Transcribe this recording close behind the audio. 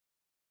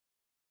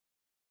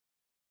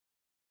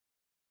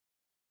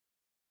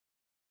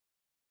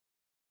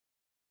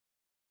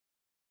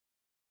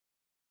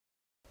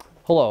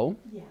Hello,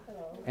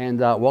 and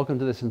welcome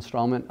to this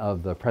installment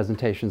of the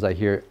presentations I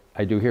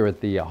do here at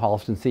the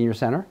Holliston Senior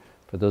Center.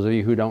 For those of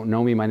you who don't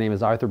know me, my name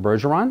is Arthur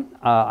Bergeron.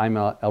 I'm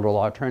an elder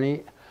law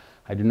attorney.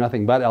 I do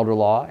nothing but elder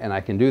law, and I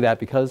can do that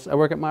because I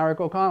work at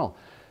Myrick O'Connell.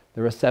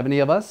 There are 70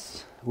 of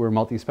us. We're a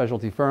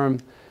multi-specialty firm.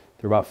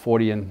 There are about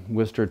 40 in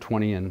Worcester,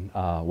 20 in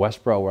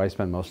Westboro, where I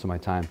spend most of my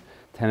time,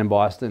 10 in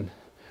Boston.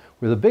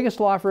 We're the biggest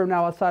law firm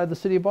now outside of the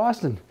city of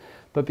Boston.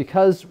 But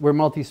because we're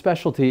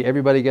multi-specialty,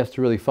 everybody gets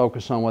to really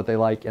focus on what they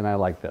like, and I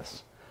like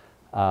this.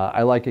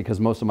 I like it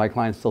because most of my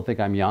clients still think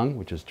I'm young,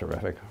 which is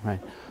terrific, right?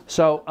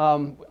 So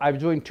I'm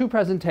doing 2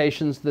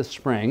 presentations this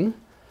spring.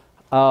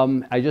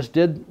 I just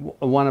did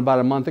one about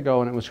a month ago,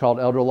 and it was called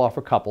Elder Law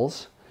for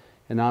Couples.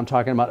 And now I'm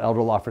talking about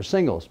Elder Law for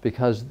Singles,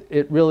 because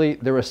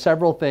there are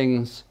several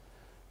things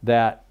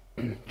that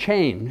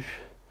change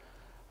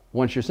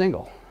once you're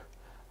single.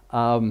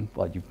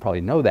 Well, you probably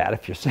know that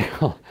if you're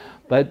single.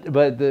 But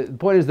the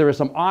point is there are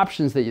some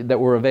options that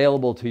were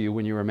available to you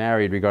when you were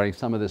married regarding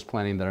some of this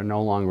planning that are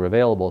no longer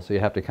available. So you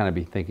have to kind of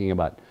be thinking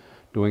about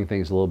doing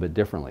things a little bit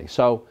differently.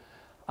 So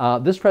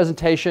this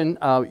presentation,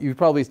 you've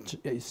probably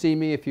seen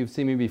me, if you've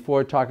seen me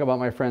before, talk about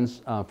my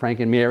friends Frank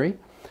and Mary.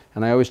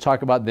 And I always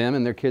talk about them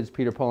and their kids,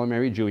 Peter, Paul, and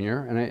Mary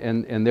Jr.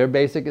 And their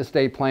basic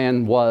estate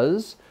plan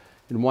was,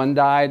 when one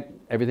died,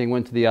 everything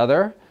went to the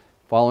other.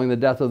 Following the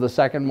death of the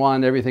second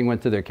one, everything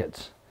went to their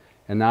kids.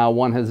 And now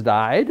one has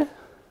died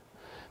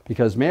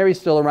because Mary's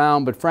still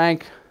around, but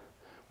Frank,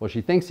 well, she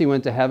thinks he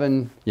went to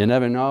heaven. You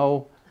never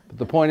know. But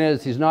the point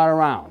is, he's not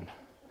around.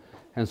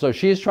 And so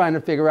she's trying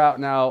to figure out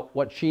now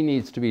what she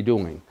needs to be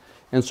doing.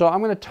 And so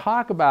I'm going to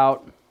talk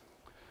about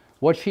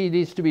what she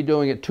needs to be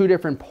doing at 2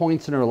 different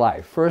points in her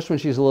life. First, when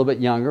she's a little bit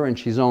younger and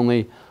she's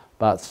only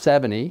about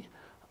 70,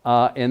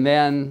 and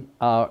then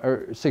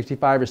or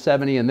 65 or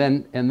 70, and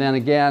then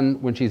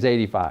again when she's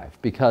 85,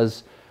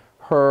 because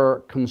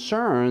her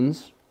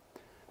concerns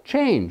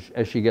change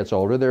as she gets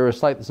older. There are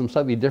some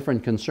slightly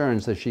different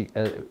concerns as she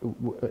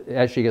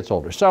gets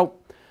older. So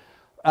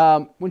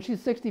when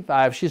she's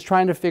 65, she's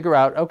trying to figure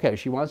out, okay,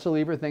 she wants to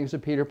leave her things to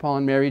Peter, Paul,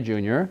 and Mary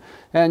Jr.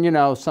 And, you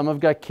know, some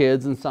have got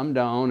kids and some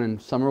don't, and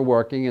some are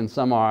working and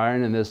some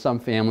aren't, and there's some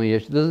family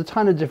issues. There's a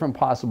ton of different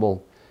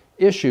possible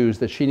issues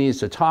that she needs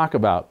to talk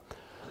about.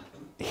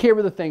 Here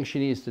are the things she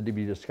needs to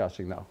be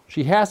discussing, though.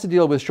 She has to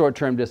deal with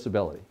short-term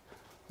disability.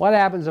 What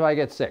happens if I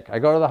get sick? I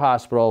go to the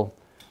hospital.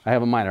 I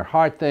have a minor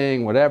heart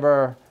thing,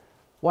 whatever.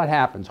 What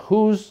happens?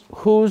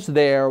 Who's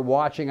there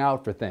watching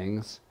out for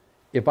things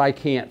if I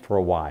can't for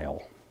a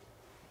while?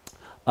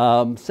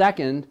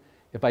 Second,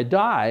 if I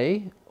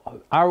die,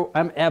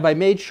 have I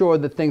made sure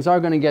that things are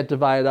going to get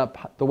divided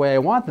up the way I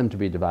want them to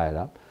be divided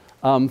up?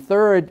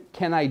 Third,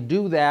 can I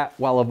do that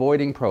while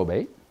avoiding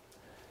probate?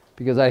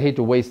 Because I hate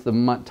to waste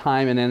the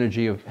time and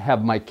energy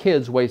have my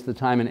kids waste the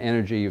time and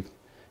energy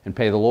and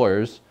pay the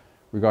lawyers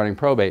regarding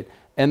probate.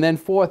 And then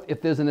fourth,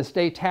 if there's an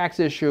estate tax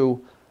issue,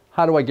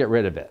 how do I get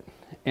rid of it?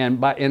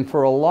 And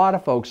for a lot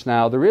of folks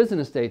now, there is an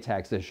estate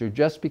tax issue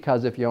just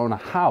because if you own a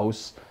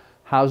house,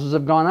 houses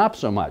have gone up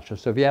so much.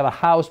 So if you have a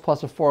house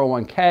plus a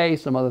 401k,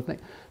 some other thing,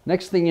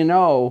 next thing you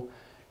know,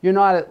 you're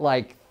not at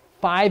like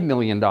 $5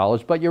 million,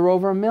 but you're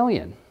over $1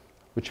 million,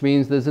 which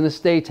means there's an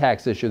estate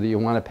tax issue that you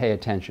want to pay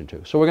attention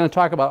to. So we're going to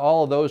talk about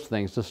all of those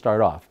things to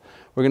start off.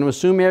 We're going to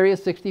assume Mary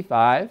is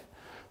 65.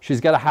 She's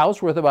got a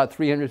house worth about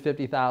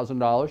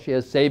 $350,000. She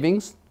has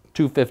savings,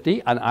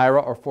 $250, an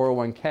IRA or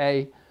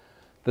 401k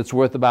that's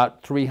worth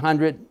about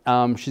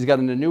 $300. She's got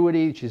an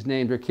annuity. She's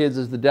named her kids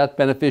as the death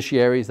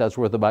beneficiaries. That's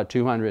worth about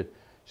 $200.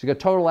 She's got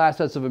total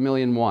assets of $1.1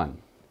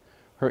 million.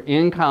 Her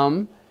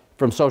income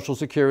from Social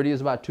Security is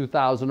about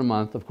 $2,000 a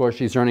month. Of course,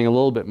 she's earning a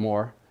little bit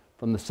more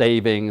from the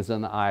savings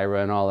and the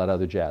IRA and all that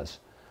other jazz.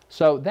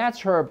 So that's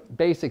her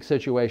basic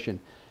situation.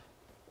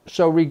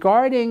 So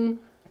regarding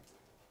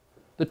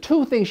the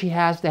 2 things she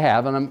has to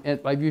have,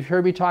 and you've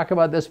heard me talk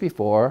about this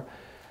before,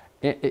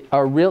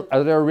 are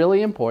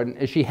really important,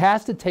 is she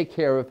has to take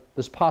care of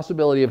this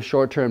possibility of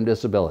short-term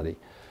disability.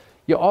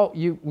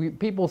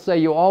 People say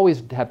you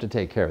always have to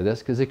take care of this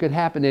because it could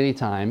happen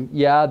anytime.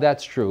 Yeah,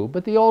 that's true.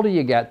 But the older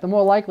you get, the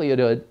more likely it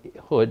is,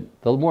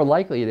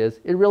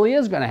 it really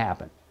is going to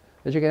happen.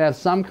 That you're going to have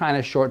some kind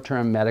of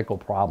short-term medical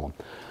problem.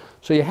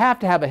 So you have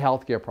to have a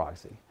healthcare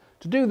proxy.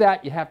 To do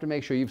that, you have to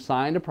make sure you've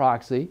signed a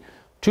proxy,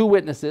 2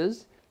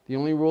 witnesses. The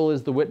only rule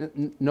is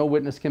no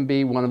witness can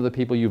be one of the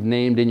people you've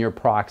named in your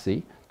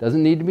proxy.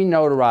 Doesn't need to be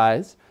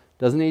notarized.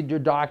 Doesn't need your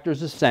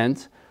doctor's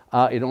assent.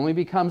 It only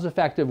becomes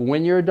effective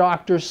when your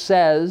doctor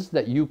says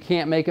that you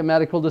can't make a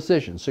medical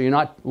decision. So you're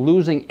not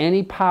losing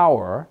any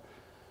power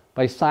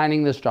by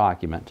signing this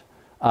document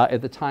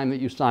at the time that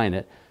you sign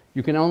it.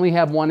 You can only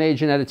have 1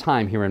 agent at a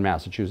time here in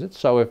Massachusetts.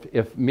 So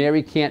if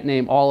Mary can't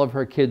name all of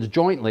her kids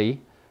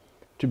jointly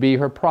to be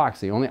her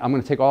proxy, I'm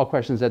going to take all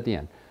questions at the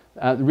end.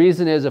 The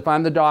reason is if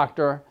I'm the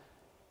doctor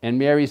and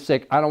Mary's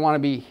sick, I don't want to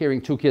be hearing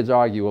 2 kids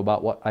argue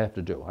about what I have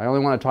to do. I only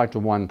want to talk to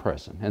 1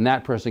 person, and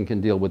that person can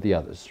deal with the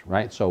others,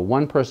 right? So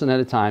 1 person at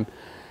a time.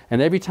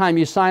 And every time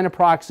you sign a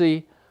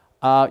proxy,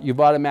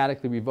 you've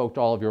automatically revoked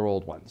all of your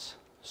old ones.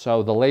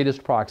 So the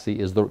latest proxy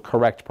is the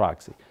correct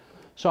proxy.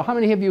 So how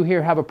many of you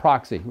here have a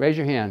proxy? Raise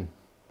your hand.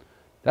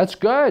 That's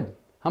good.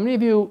 How many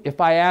of you,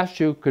 if I asked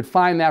you, could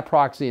find that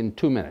proxy in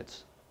 2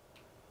 minutes?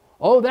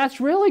 Oh, that's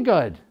really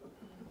good.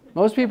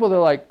 Most people, they're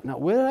like, now,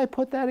 where did I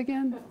put that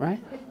again? Right?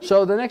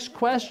 So the next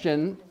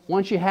question,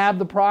 once you have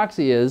the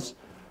proxy is,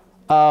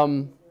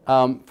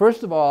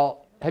 first of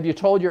all, have you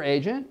told your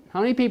agent? How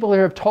many people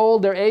here have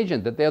told their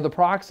agent that they're the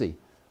proxy?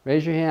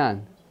 Raise your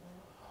hand.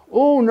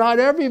 Oh, not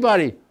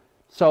everybody.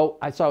 So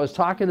I was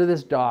talking to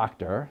this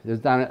doctor.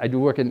 I do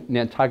work in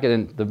Nantucket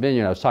in the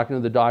Vineyard. I was talking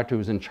to the doctor who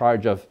was in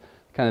charge of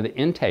kind of the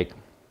intake.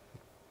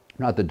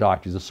 Not the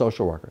doctor, he's a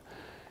social worker.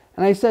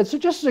 And I said, so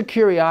just as a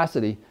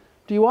curiosity,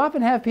 do you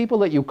often have people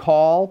that you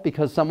call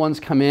because someone's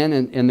come in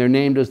and they're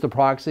named as the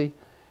proxy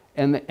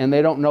and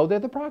they don't know they're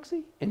the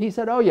proxy? And he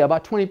said, oh yeah,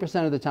 about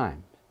 20% of the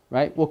time,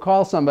 right? We'll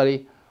call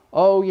somebody,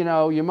 oh, you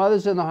know, your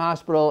mother's in the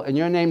hospital and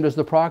you're named as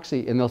the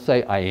proxy, and they'll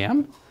say, I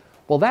am?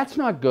 Well, that's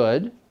not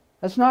good.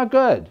 That's not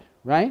good,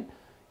 right?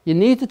 You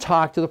need to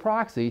talk to the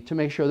proxy to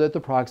make sure that the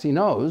proxy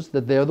knows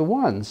that they're the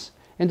ones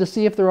and to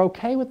see if they're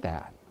okay with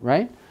that,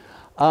 right?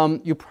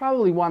 You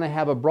probably want to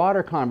have a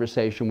broader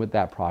conversation with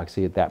that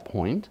proxy at that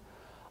point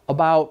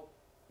about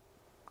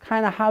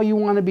kind of how you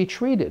want to be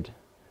treated.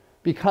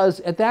 Because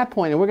at that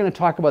point, and we're going to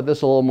talk about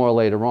this a little more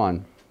later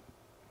on,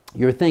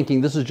 you're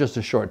thinking this is just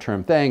a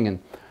short-term thing and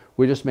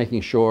we're just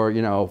making sure,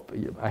 you know,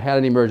 I had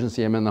an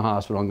emergency, I'm in the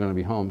hospital, I'm going to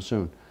be home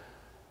soon.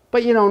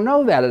 But you don't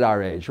know that at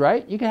our age,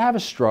 right? You can have a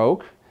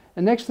stroke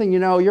and next thing you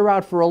know, you're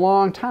out for a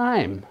long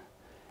time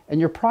and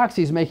your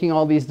proxy's making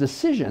all these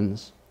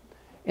decisions.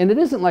 And it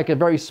isn't like a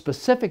very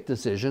specific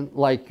decision,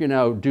 like, you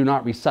know, do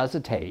not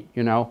resuscitate,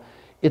 you know.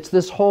 It's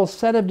this whole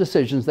set of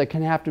decisions that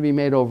can have to be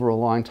made over a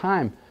long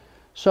time.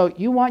 So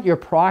you want your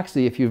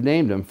proxy, if you've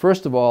named him,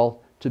 first of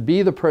all, to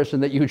be the person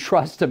that you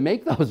trust to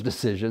make those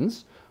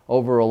decisions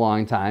over a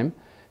long time,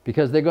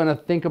 because they're going to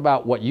think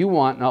about what you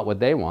want, not what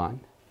they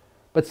want.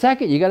 But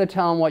second, you got to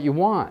tell them what you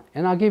want.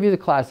 And I'll give you the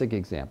classic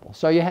example.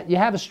 So you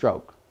have a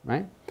stroke,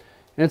 right?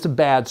 And it's a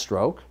bad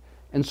stroke.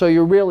 And so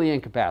you're really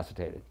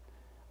incapacitated.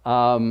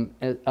 And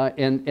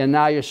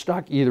now you're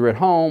stuck either at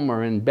home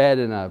or in bed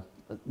in a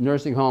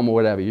nursing home or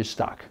whatever. You're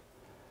stuck.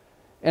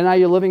 And now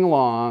you're living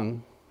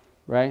along,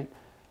 right?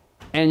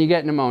 And you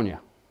get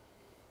pneumonia.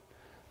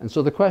 And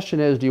so the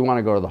question is, do you want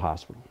to go to the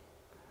hospital?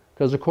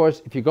 Because, of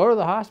course, if you go to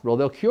the hospital,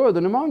 they'll cure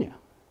the pneumonia.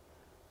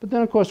 But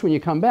then, of course, when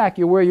you come back,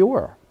 you're where you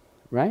were,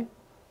 right?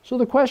 So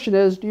the question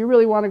is, do you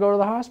really want to go to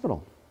the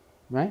hospital,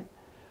 right?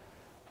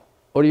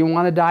 Or do you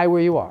want to die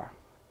where you are?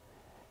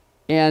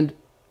 And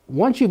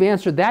once you've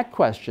answered that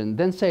question,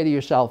 then say to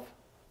yourself,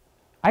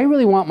 I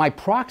really want my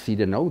proxy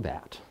to know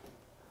that.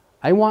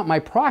 I want my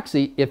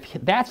proxy, if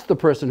that's the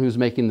person who's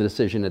making the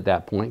decision at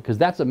that point, because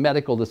that's a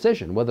medical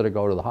decision, whether to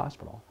go to the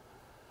hospital,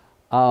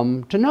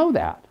 to know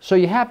that. So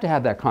you have to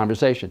have that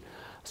conversation.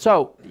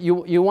 So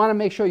you want to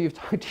make sure you've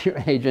talked to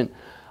your agent.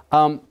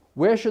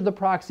 Where should the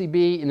proxy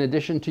be in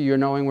addition to your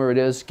knowing where it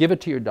is? Give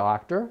it to your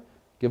doctor.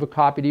 Give a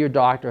copy to your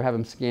doctor. Have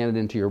him scan it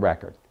into your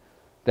record.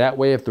 That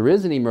way, if there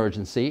is an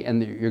emergency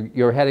and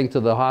you're heading to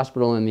the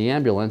hospital in the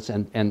ambulance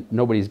and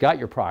nobody's got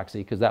your proxy,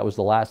 because that was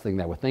the last thing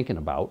that we're thinking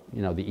about,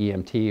 you know, the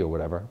EMT or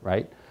whatever,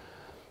 right?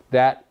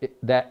 That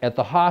at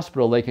the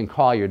hospital, they can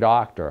call your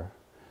doctor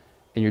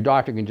and your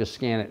doctor can just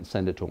scan it and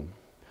send it to them.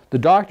 The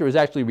doctor is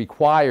actually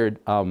required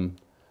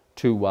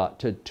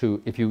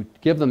if you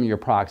give them your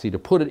proxy, to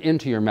put it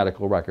into your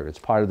medical record. It's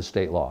part of the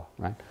state law,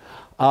 right?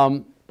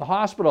 The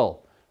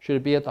hospital, should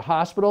it be at the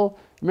hospital?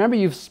 Remember,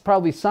 you've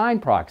probably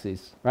signed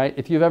proxies, right?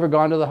 If you've ever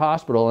gone to the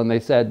hospital and they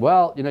said,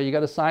 well, you know, you got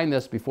to sign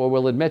this before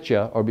we'll admit you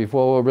or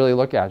before we'll really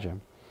look at you.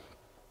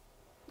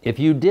 If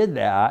you did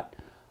that,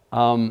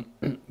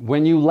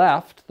 when you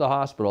left the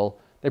hospital,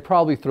 they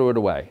probably threw it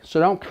away. So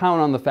don't count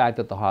on the fact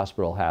that the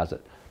hospital has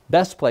it.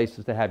 Best place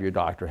is to have your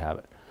doctor have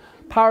it.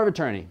 Power of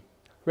attorney.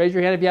 Raise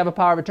your hand if you have a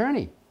power of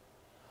attorney.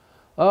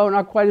 Oh,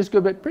 not quite as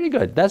good, but pretty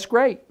good. That's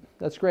great.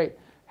 That's great.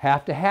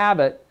 Have to have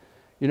it.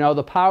 You know,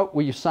 the power,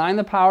 when you sign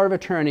the power of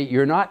attorney,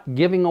 you're not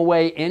giving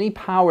away any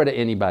power to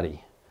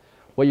anybody.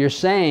 What you're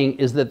saying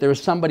is that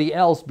there's somebody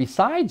else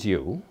besides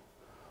you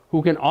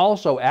who can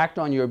also act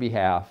on your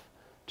behalf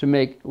to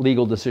make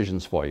legal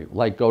decisions for you,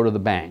 like go to the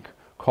bank,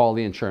 call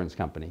the insurance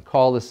company,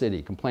 call the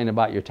city, complain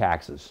about your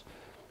taxes,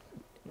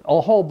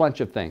 a whole bunch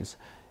of things.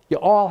 You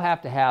all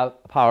have to have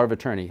a power of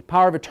attorney.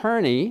 Power of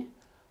attorney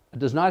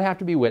does not have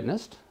to be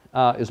witnessed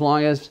as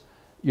long as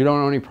you don't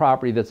own any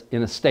property that's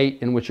in a state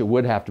in which it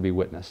would have to be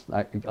witnessed.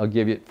 I'll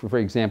give you, for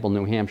example,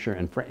 New Hampshire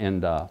and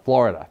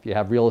Florida. If you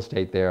have real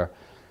estate there,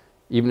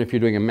 even if you're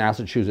doing a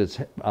Massachusetts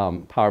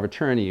power of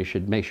attorney, you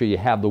should make sure you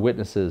have the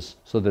witnesses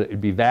so that it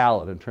would be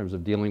valid in terms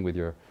of dealing with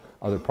your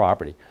other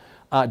property.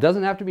 It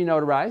doesn't have to be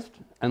notarized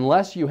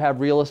unless you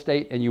have real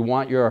estate and you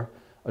want your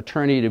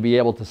attorney to be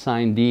able to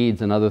sign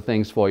deeds and other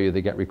things for you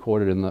that get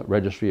recorded in the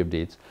registry of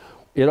deeds.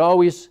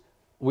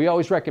 We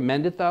always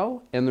recommend it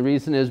though, and the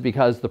reason is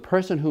because the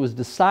person who is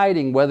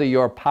deciding whether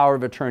your power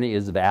of attorney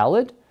is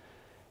valid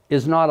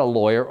is not a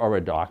lawyer or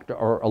a doctor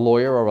or a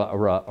lawyer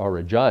or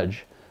a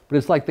judge. But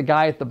it's like the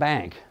guy at the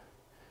bank.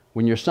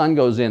 When your son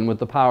goes in with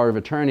the power of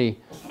attorney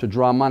to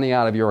draw money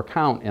out of your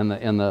account, and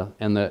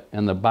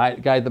the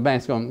guy at the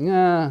bank's going,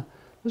 yeah,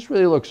 this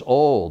really looks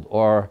old,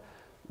 or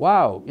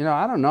wow, you know,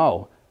 I don't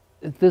know.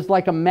 There's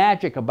like a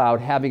magic about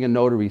having a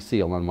notary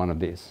seal on one of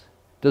these.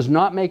 Does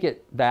not make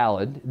it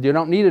valid. You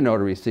don't need a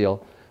notary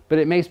seal, but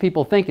it makes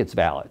people think it's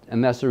valid,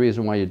 and that's the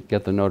reason why you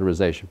get the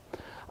notarization.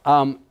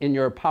 In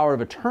your power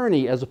of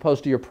attorney, as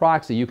opposed to your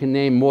proxy, you can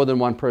name more than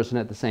one person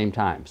at the same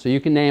time. So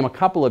you can name a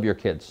couple of your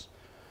kids,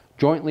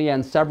 jointly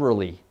and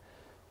severally,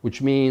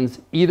 which means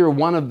either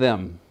one of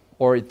them,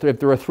 or if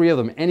there are three of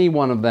them, any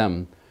one of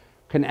them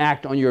can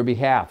act on your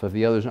behalf if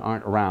the others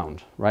aren't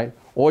around, right?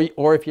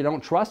 Or if you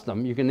don't trust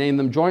them, you can name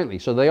them jointly,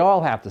 so they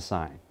all have to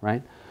sign,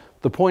 right?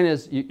 The point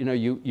is,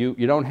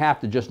 you don't have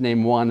to just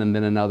name one and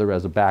then another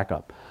as a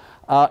backup.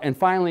 And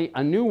finally,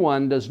 a new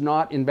one does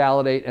not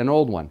invalidate an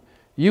old one.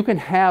 You can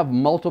have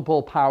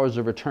multiple powers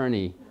of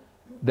attorney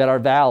that are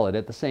valid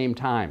at the same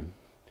time.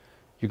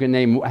 You can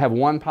have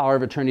one power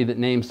of attorney that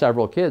names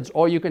several kids,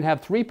 or you can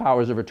have three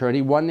powers of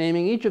attorney, one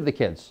naming each of the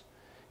kids,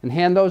 and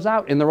hand those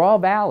out, and they're all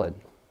valid.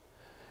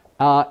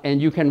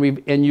 And you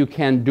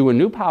can do a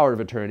new power of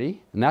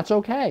attorney, and that's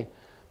okay.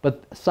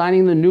 But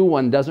signing the new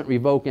one doesn't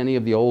revoke any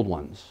of the old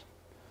ones.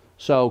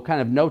 So kind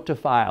of note to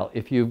file,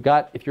 if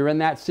you're in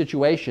that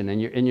situation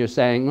and you're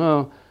saying,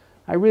 oh,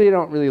 I really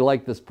don't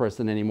like this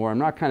person anymore. I'm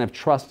not kind of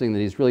trusting that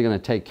he's really going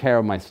to take care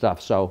of my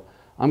stuff, so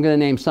I'm going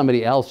to name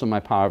somebody else in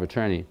my power of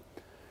attorney.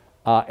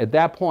 At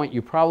that point,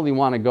 you probably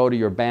want to go to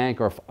your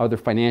bank or other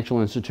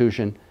financial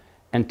institution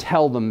and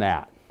tell them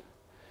that,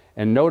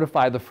 and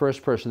notify the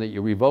first person that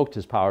you revoked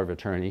his power of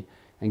attorney,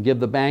 and give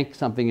the bank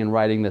something in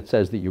writing that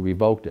says that you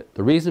revoked it.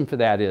 The reason for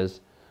that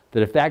is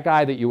that if that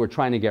guy that you were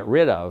trying to get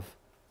rid of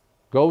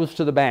goes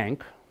to the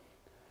bank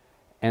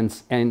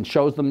and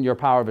shows them your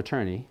power of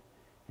attorney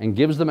and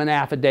gives them an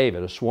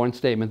affidavit, a sworn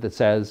statement that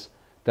says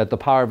that the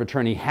power of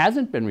attorney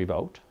hasn't been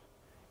revoked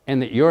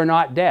and that you're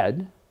not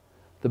dead,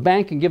 the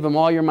bank can give them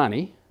all your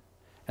money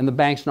and the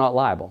bank's not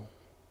liable.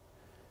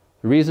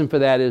 The reason for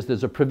that is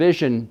there's a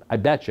provision, I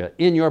betcha,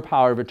 in your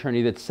power of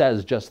attorney that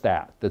says just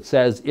that. That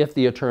says if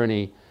the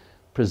attorney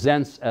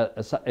presents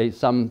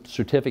some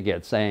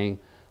certificate saying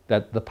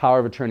that the power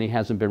of attorney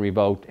hasn't been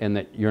revoked and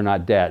that you're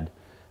not dead,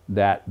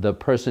 that the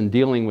person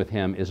dealing with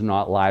him is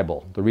not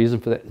liable. The reason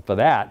for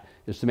that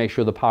is to make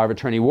sure the power of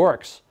attorney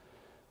works.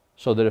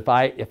 So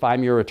that if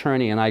I'm your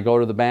attorney and I go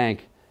to the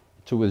bank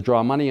to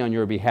withdraw money on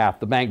your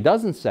behalf, the bank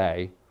doesn't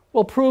say,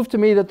 well, prove to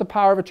me that the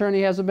power of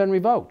attorney hasn't been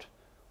revoked.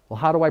 Well,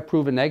 how do I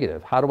prove a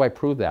negative? How do I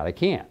prove that? I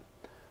can't.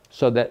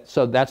 So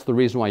that's the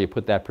reason why you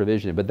put that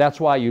provision in. But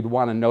that's why you'd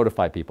want to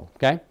notify people,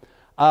 okay?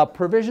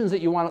 Provisions that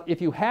you want,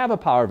 if you have a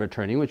power of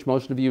attorney, which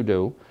most of you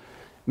do,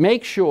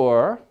 make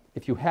sure,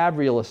 if you have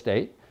real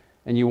estate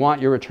and you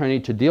want your attorney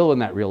to deal in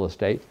that real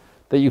estate,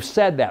 that you've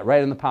said that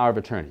right in the power of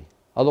attorney.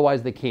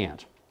 Otherwise, they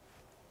can't.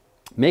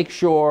 Make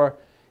sure,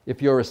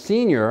 if you're a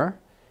senior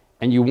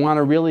and you want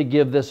to really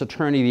give this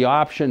attorney the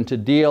option to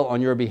deal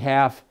on your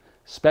behalf,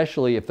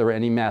 especially if there are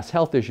any mass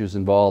health issues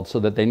involved so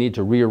that they need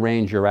to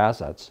rearrange your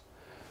assets,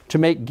 to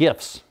make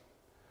gifts.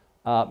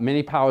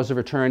 Many powers of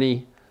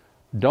attorney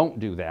don't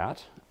do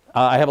that.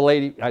 I have a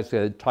lady I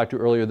talked to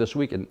earlier this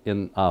week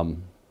in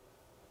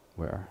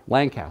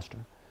Lancaster.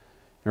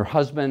 Her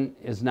husband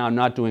is now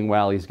not doing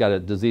well. He's got a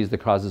disease that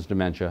causes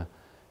dementia.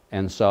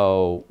 And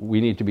so we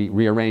need to be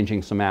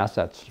rearranging some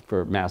assets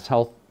for mass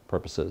health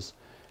purposes.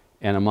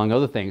 And among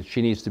other things,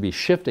 she needs to be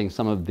shifting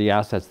some of the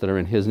assets that are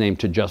in his name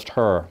to just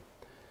her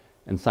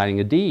and signing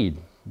a deed,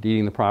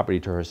 deeding the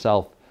property to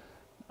herself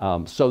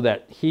so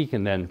that he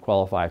can then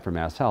qualify for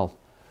mass health.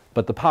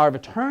 But the power of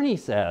attorney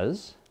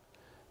says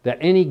that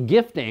any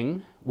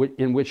gifting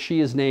in which she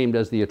is named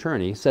as the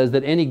attorney says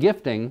that any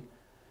gifting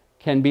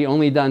can be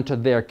only done to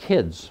their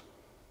kids,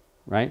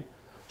 right?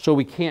 So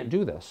we can't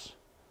do this.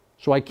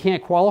 So I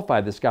can't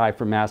qualify this guy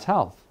for mass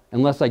health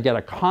unless I get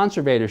a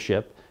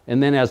conservatorship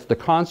and then as the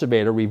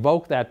conservator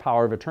revoke that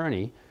power of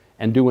attorney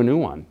and do a new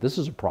one. This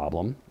is a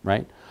problem,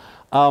 right?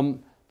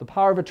 The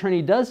power of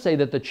attorney does say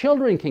that the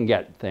children can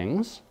get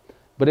things,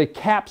 but it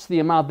caps the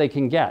amount they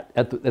can get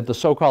at the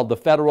so-called the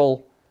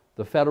federal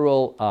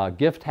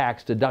gift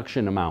tax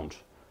deduction amount.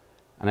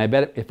 And I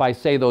bet if I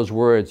say those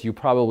words, you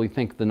probably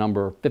think the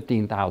number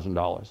 $15,000.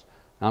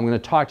 Now I'm going to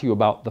talk to you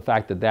about the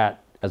fact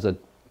that as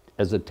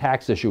a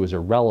tax issue is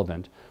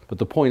irrelevant, but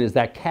the point is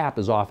that cap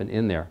is often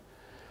in there,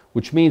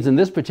 which means in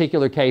this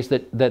particular case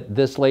that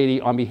this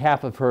lady on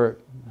behalf of her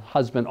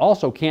husband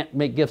also can't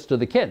make gifts to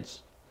the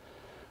kids.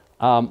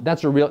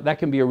 That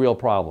can be a real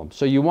problem.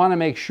 So you want to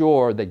make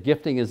sure that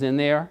gifting is in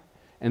there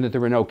and that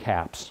there are no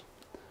caps.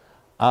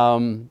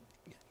 Getting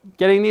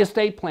the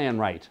estate plan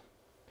right.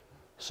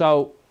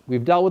 So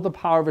we've dealt with the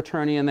power of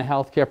attorney and the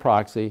healthcare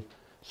proxy.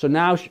 So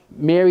now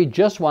Mary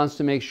just wants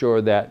to make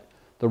sure that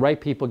the right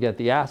people get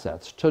the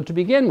assets. So to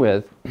begin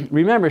with,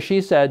 remember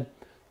she said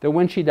that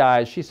when she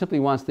dies, she simply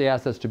wants the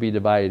assets to be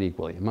divided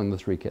equally among the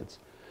three kids.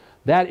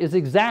 That is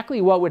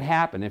exactly what would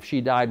happen if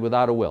she died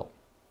without a will.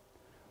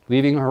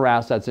 leaving her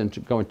assets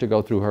and going to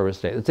go through her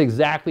estate. That's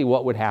exactly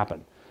what would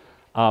happen.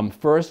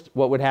 First,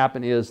 what would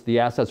happen is the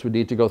assets would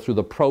need to go through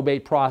the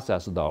probate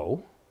process,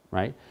 though,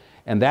 right?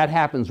 And that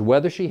happens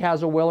whether she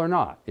has a will or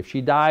not. If she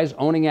dies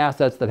owning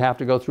assets that have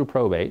to go through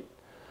probate,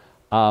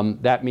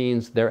 that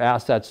means they're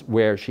assets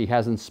where she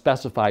hasn't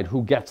specified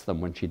who gets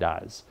them when she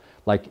dies,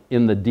 like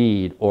in the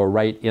deed or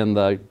right in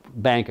the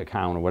bank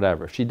account or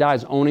whatever. If she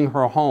dies owning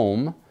her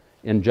home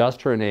in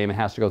just her name, it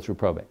has to go through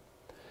probate.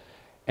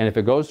 And if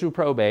it goes through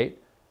probate,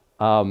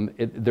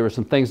 there are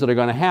some things that are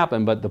going to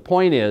happen, but the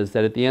point is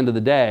that at the end of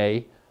the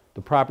day,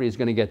 the property is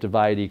going to get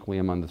divided equally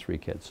among the 3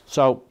 kids.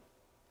 So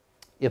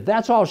if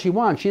that's all she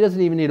wants, she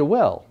doesn't even need a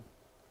will.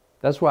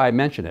 That's why I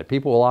mention it.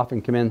 People will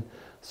often come in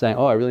saying,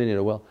 oh, I really need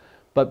a will.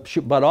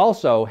 But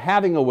also,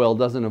 having a will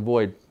doesn't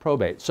avoid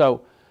probate.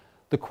 So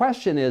the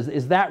question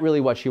is that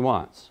really what she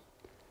wants?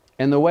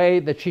 And the way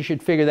that she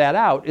should figure that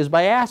out is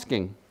by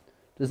asking,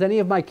 does any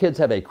of my kids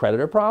have a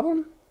creditor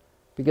problem?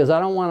 Because I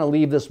don't want to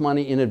leave this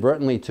money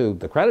inadvertently to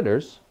the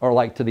creditors or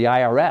like to the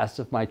IRS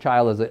if my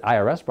child has an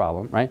IRS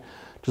problem, right?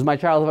 Does my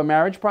child have a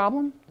marriage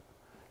problem?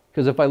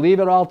 Because if I leave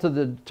it all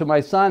to my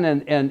son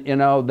and you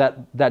know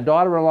that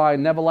daughter-in-law I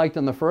never liked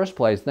in the first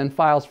place, then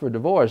files for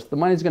divorce, the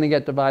money's going to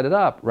get divided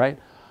up, right?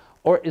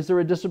 Or is there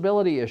a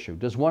disability issue?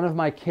 Does one of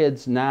my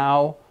kids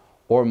now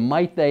or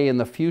might they in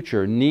the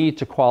future need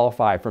to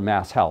qualify for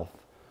mass health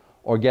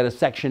or get a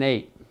Section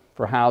 8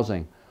 for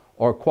housing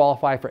or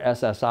qualify for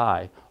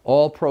SSI?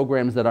 All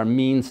programs that are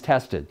means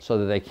tested so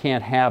that they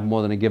can't have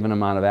more than a given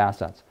amount of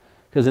assets.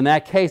 Because in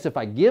that case, if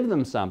I give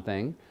them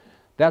something,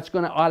 that's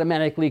going to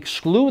automatically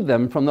exclude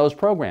them from those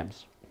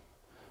programs.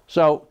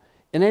 So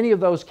in any of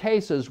those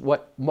cases,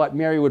 what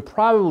Mary would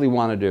probably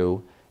want to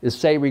do is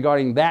say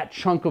regarding that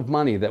chunk of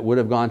money that would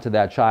have gone to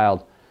that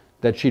child,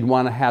 that she'd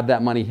want to have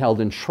that money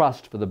held in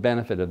trust for the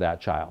benefit of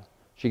that child.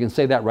 She can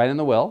say that right in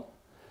the will.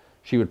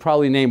 She would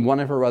probably name one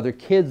of her other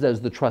kids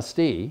as the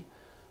trustee.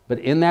 But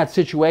in that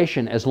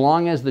situation, as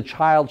long as the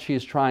child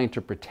she's trying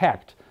to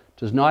protect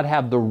does not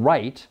have the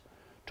right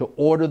to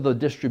order the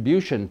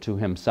distribution to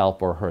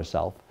himself or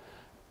herself,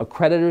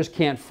 creditors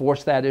can't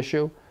force that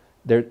issue.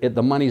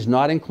 The money's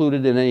not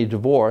included in any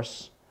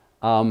divorce,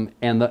 and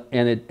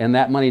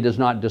that money does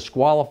not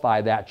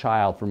disqualify that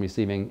child from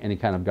receiving any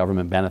kind of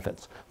government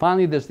benefits.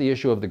 Finally, there's the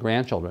issue of the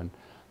grandchildren.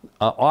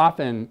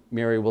 Often,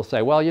 Mary will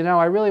say, well, you know,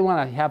 I really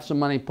want to have some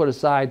money put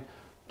aside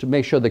to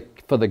make sure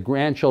for the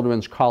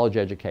grandchildren's college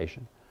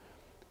education,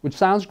 which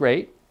sounds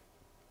great.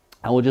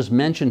 I will just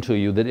mention to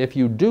you that if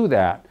you do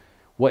that,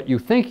 what you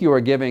think you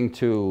are giving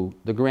to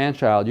the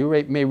grandchild, you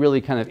may really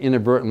kind of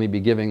inadvertently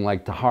be giving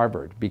like to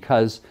Harvard,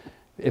 because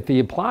if he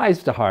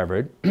applies to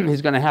Harvard,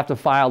 he's going to have to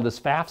file this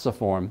FAFSA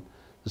form,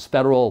 this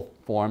federal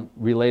form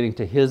relating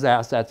to his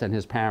assets and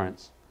his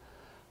parents,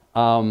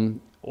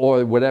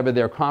 or whatever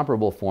their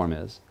comparable form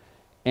is.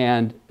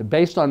 And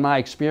based on my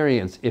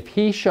experience, if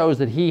he shows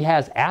that he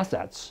has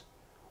assets,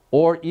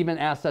 or even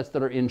assets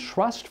that are in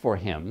trust for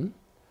him,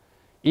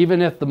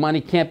 even if the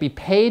money can't be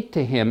paid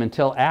to him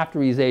until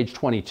after he's age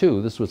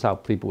 22, this was how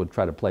people would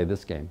try to play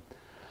this game,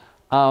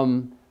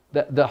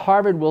 the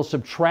Harvard will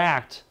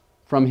subtract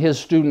from his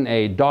student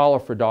aid dollar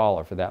for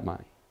dollar for that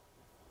money.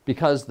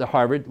 Because the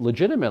Harvard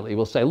legitimately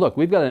will say, look,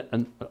 we've got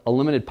a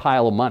limited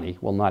pile of money.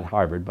 Well, not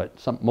Harvard, but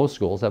most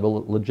schools have a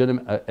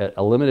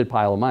limited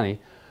pile of money.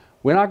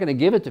 We're not going to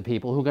give it to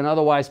people who can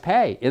otherwise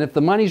pay. And if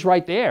the money's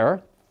right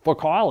there for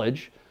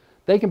college,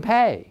 they can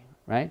pay,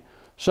 right?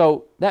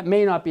 So that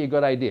may not be a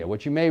good idea.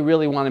 What you may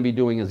really want to be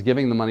doing is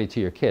giving the money to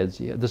your kids.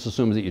 This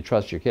assumes that you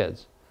trust your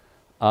kids.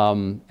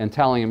 And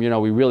telling them, you know,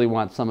 we really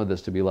want some of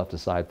this to be left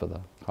aside for the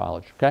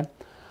college, okay?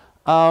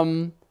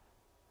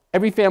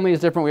 Every family is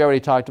different. We already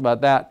talked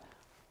about that.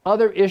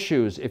 Other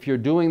issues, if you're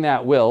doing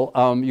that will,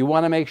 you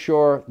want to make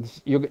sure,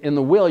 in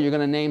the will, you're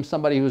going to name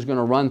somebody who's going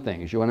to run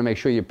things. You want to make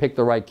sure you pick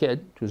the right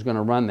kid who's going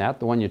to run that,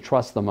 the one you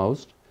trust the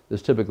most.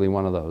 There's typically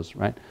one of those,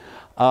 right?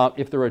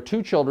 If there are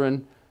 2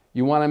 children,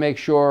 you want to make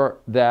sure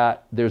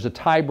that there's a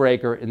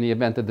tiebreaker in the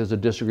event that there's a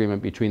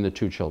disagreement between the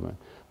 2 children.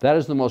 That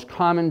is the most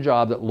common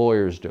job that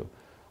lawyers do.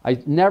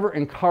 I never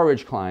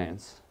encourage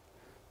clients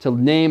to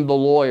name the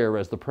lawyer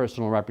as the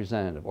personal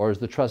representative or as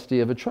the trustee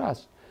of a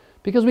trust,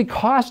 because we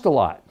cost a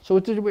lot. So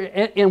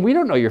and we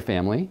don't know your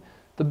family.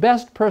 The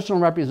best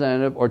personal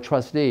representative or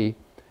trustee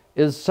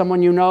is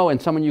someone you know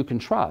and someone you can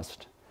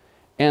trust.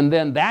 And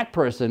then that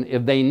person,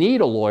 if they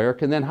need a lawyer,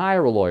 can then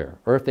hire a lawyer.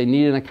 Or if they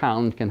need an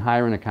accountant, can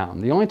hire an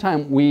accountant. The only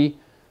time we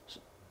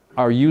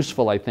are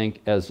useful, I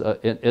think, as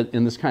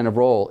in this kind of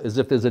role is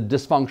if there's a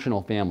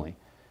dysfunctional family.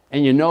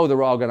 And you know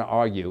they're all going to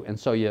argue. And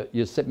so you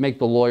make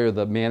the lawyer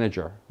the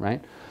manager,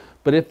 right?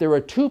 But if there are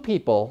 2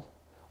 people,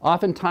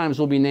 oftentimes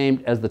will be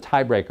named as the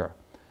tiebreaker.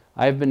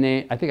 I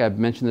think I've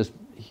mentioned this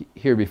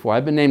here before.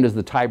 I've been named as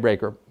the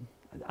tiebreaker.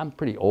 I'm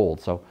pretty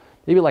old, so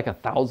maybe like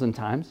 1,000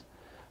 times.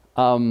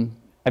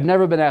 I've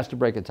never been asked to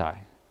break a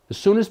tie. As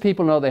soon as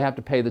people know they have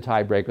to pay the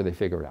tiebreaker, they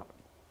figure it out.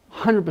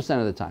 100%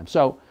 of the time.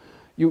 So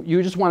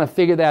you just want to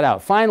figure that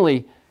out.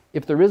 Finally,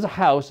 if there is a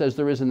house, as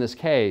there is in this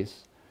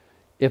case,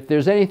 If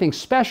there's anything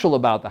special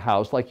about the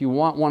house, like you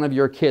want one of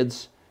your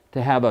kids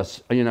to have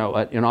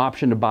an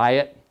option to buy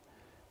it,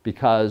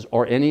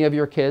 or any of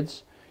your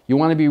kids, you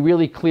want to be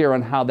really clear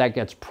on how that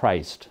gets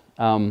priced.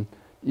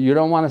 You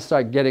don't want to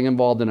start getting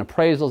involved in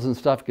appraisals and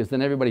stuff, because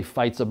then everybody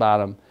fights about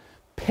them.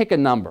 Pick a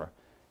number.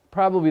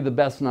 Probably the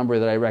best number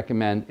that I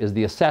recommend is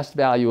the assessed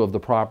value of the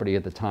property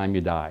at the time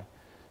you die.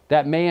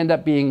 That may end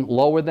up being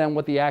lower than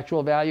what the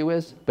actual value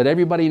is, but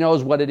everybody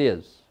knows what it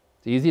is.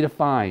 It's easy to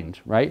find,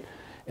 right?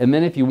 And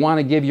then if you want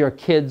to give your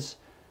kids,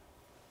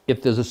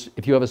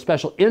 if you have a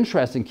special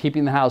interest in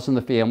keeping the house in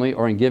the family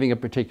or in giving a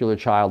particular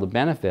child a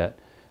benefit,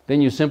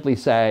 then you simply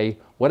say,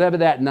 whatever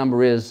that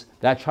number is,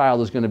 that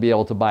child is going to be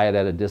able to buy it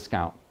at a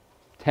discount.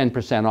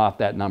 10% off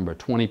that number,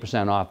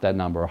 20% off that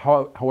number,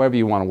 however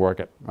you want to work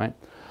it, right?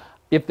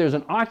 If there's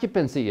an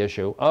occupancy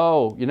issue,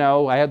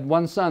 I had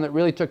one son that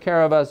really took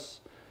care of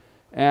us,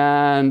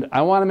 and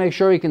I want to make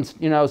sure he can,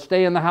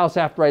 stay in the house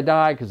after I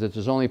die because it's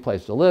his only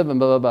place to live and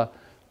blah, blah, blah.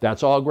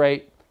 That's all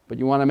great, but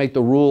you want to make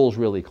the rules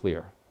really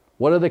clear.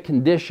 What are the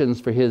conditions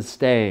for his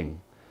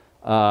staying?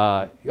 He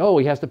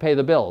has to pay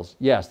the bills.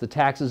 Yes, the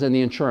taxes and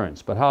the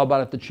insurance, but how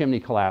about if the chimney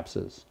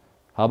collapses?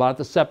 How about if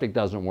the septic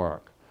doesn't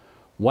work?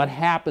 What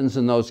happens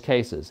in those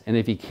cases? And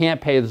if he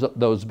can't pay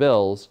those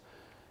bills,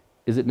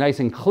 is it nice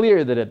and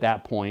clear that at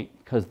that point,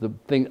 because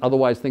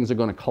otherwise things are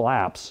going to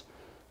collapse,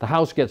 the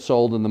house gets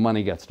sold and the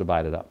money gets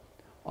divided up?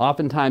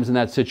 Oftentimes in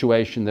that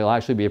situation, there'll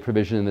actually be a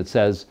provision that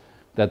says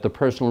that the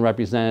personal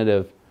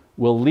representative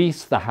will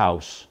lease the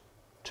house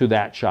to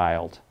that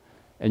child.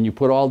 And you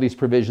put all these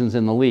provisions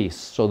in the lease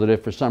so that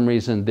if for some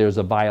reason there's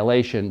a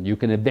violation, you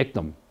can evict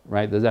them,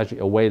 right? There's actually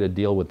a way to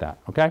deal with that,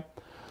 okay?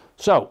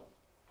 So,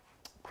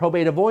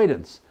 probate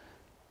avoidance.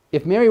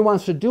 If Mary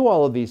wants to do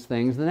all of these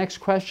things, the next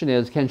question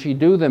is, can she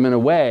do them in a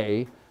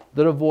way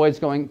that avoids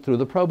going through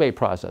the probate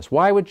process?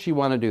 Why would she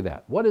want to do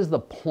that? What is the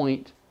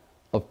point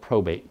of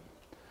probate?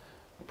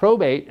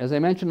 Probate, as I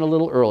mentioned a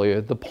little earlier,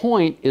 the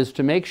point is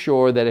to make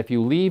sure that if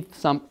you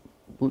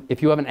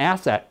have an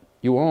asset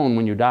you own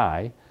when you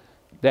die,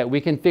 that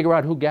we can figure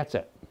out who gets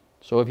it.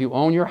 So if you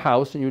own your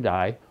house and you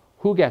die,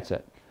 who gets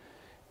it?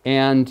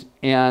 And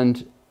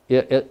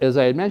as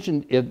I had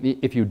mentioned,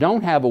 if you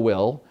don't have a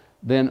will,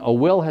 then a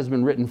will has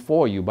been written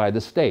for you by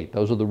the state.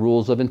 Those are the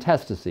rules of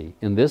intestacy.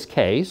 In this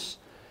case,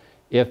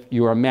 if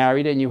you are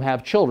married and you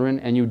have children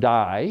and you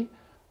die,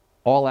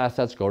 all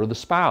assets go to the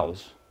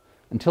spouse.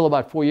 Until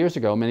about 4 years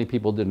ago, many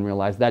people didn't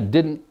realize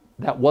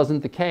that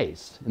wasn't the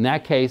case. In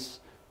that case,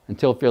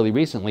 until fairly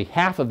recently,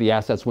 half of the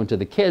assets went to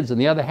the kids and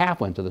the other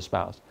half went to the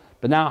spouse.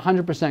 But now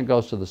 100%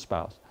 goes to the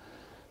spouse.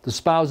 The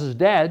spouse is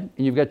dead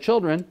and you've got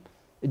children,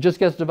 it just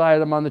gets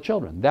divided among the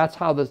children. That's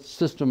how the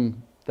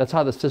system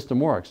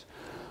works.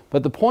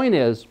 But the point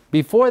is,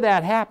 before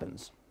that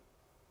happens,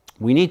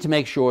 we need to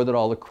make sure that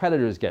all the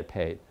creditors get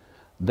paid.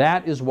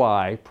 That is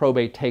why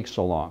probate takes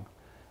so long.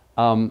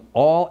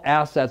 All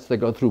assets that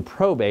go through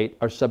probate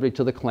are subject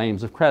to the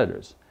claims of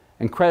creditors.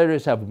 And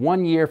creditors have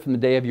 1 year from the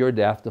day of your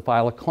death to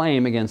file a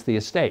claim against the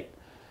estate.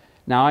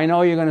 Now, I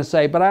know you're going to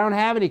say, but I don't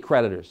have any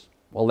creditors.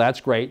 Well,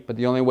 that's great, but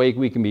the only way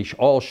we can be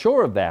all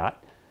sure of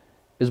that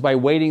is by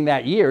waiting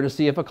that year to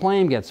see if a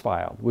claim gets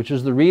filed, which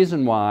is the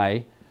reason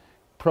why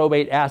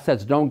probate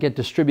assets don't get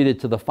distributed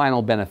to the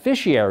final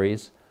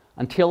beneficiaries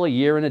until a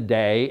year and a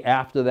day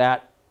after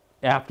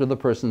the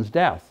person's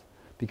death,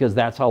 because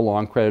that's how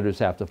long creditors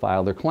have to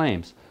file their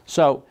claims.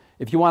 So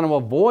if you want to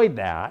avoid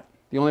that,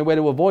 the only way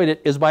to avoid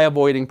it is by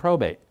avoiding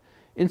probate.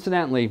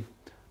 Incidentally,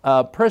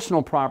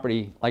 personal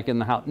property, like in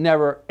the house,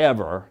 never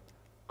ever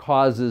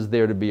causes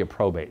there to be a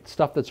probate.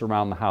 Stuff that's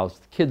around the house,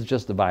 the kids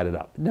just divide it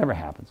up. It never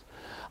happens.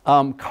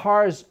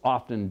 Cars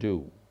often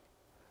do.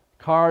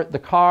 The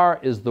car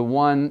is the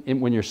one,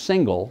 when you're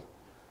single,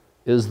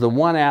 is the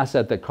one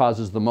asset that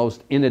causes the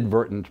most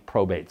inadvertent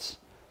probates.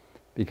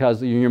 Because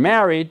when you're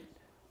married,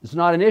 it's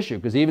not an issue,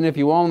 because even if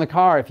you own the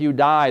car, if you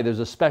die, there's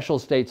a special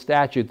state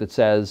statute that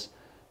says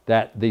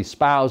that the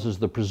spouse is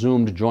the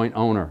presumed joint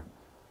owner.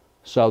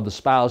 So the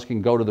spouse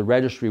can go to the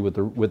registry with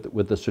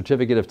the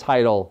certificate of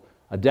title,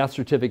 a death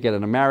certificate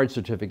and a marriage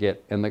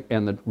certificate, and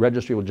the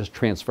registry will just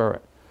transfer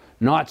it.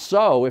 Not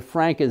so if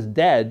Frank is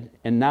dead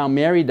and now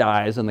Mary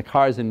dies and the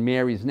car is in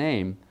Mary's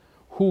name,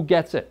 who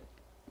gets it?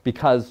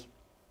 Because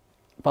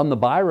if I'm the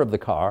buyer of the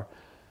car,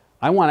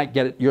 I want to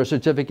get your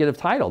certificate of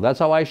title. That's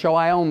how I show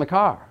I own the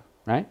car,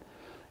 right?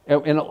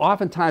 And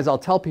oftentimes I'll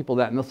tell people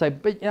that and they'll say,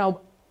 but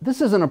this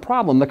isn't a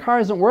problem. The car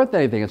isn't worth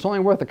anything. It's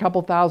only worth a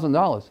couple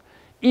 $1,000s.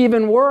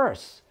 Even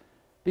worse,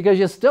 because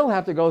you still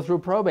have to go through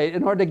probate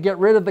in order to get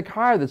rid of the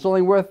car that's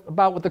only worth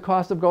about what the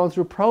cost of going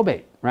through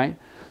probate, right?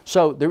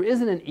 So there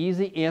isn't an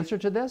easy answer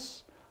to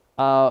this.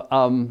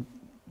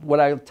 What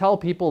I tell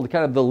people,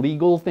 kind of the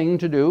legal thing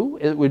to do,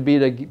 it would be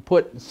to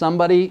put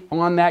somebody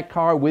on that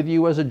car with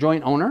you as a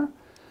joint owner,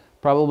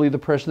 probably the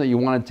person that you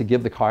wanted to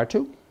give the car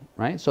to,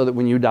 right? So that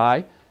when you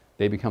die,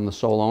 they become the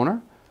sole owner.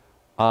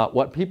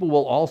 What people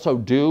will also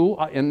do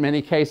in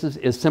many cases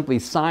is simply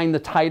sign the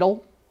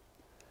title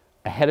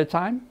ahead of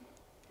time.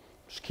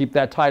 Just keep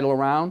that title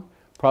around.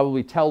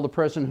 Probably tell the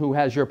person who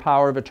has your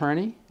power of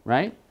attorney,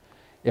 right?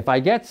 if I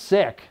get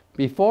sick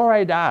before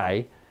I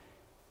die,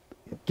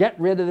 get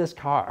rid of this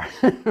car,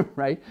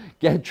 right?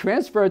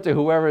 Transfer it to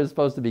whoever is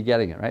supposed to be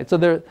getting it, right? So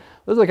those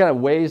are kind of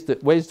ways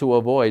to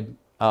avoid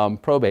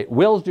probate.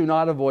 Wills do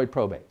not avoid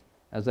probate,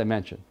 as I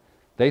mentioned.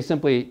 They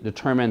simply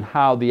determine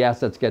how the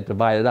assets get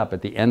divided up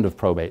at the end of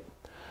probate.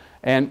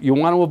 And you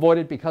want to avoid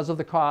it because of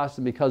the cost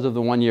and because of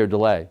the 1-year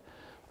delay.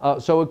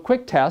 So a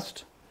quick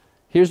test.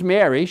 Here's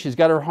Mary. She's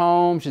got her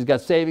home. She's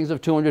got savings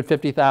of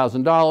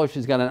 $250,000.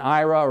 She's got an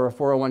IRA or a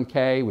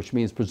 401k, which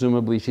means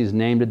presumably she's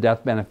named a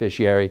death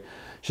beneficiary.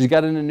 She's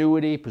got an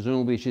annuity.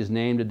 Presumably she's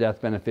named a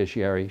death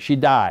beneficiary. She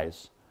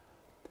dies.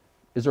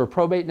 Is there a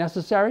probate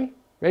necessary?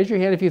 Raise your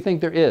hand if you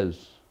think there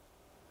is.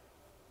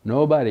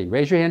 Nobody.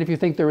 Raise your hand if you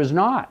think there is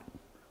not.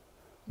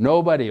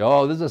 Nobody.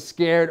 Oh, this is a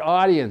scared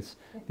audience.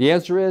 The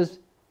answer is,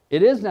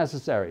 it is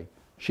necessary.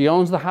 She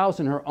owns the house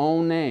in her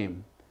own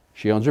name.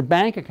 She owns her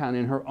bank account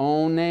in her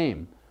own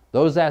name.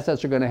 Those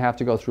assets are going to have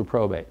to go through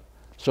probate.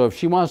 So if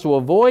she wants to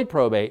avoid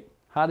probate,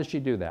 how does she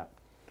do that?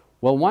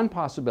 Well, one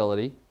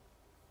possibility,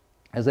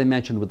 as I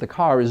mentioned with the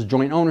car, is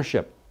joint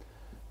ownership.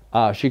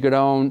 She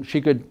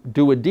could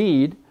do a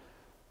deed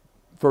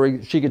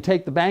she could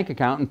take the bank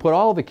account and put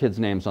all the kids'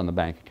 names on the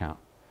bank account.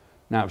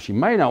 Now, she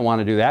might not want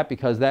to do that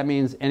because that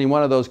means any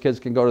one of those kids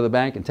can go to the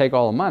bank and take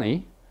all the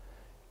money.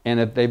 And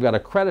if they've got a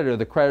creditor,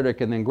 the creditor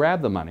can then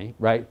grab the money,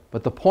 right?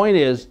 But the point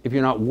is, if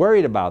you're not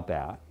worried about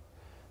that,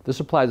 this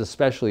applies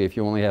especially if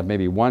you only have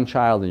maybe one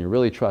child and you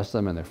really trust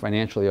them and they're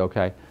financially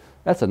okay.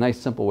 That's a nice,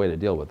 simple way to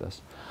deal with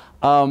this.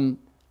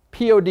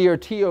 POD or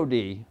TOD,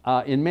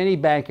 in many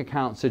bank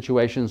account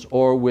situations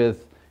or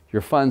with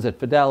your funds at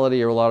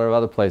Fidelity or a lot of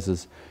other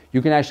places,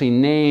 you can actually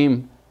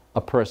name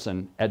a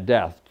person at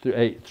death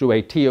through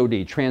a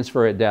TOD,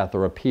 transfer at death,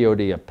 or a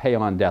POD, a pay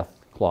on death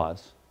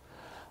clause.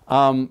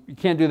 You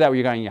can't do that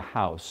regarding your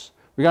house.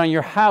 Regarding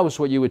your house,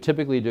 what you would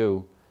typically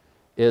do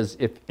is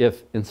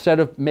if instead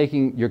of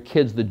making your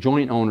kids the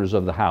joint owners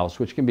of the house,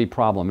 which can be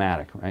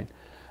problematic, right,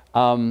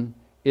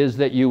 is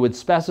that you would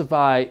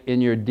specify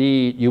in your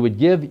deed, you would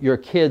give your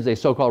kids a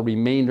so-called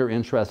remainder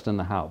interest in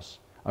the house,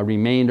 a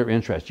remainder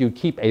interest. You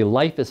keep a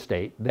life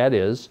estate, that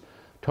is,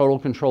 total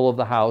control of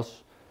the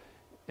house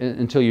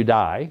until you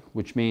die,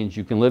 which means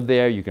you can live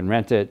there, you can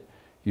rent it,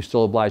 you're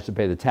still obliged to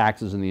pay the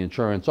taxes and the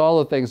insurance, all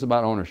the things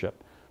about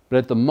ownership. But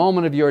at the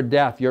moment of your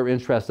death, your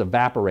interest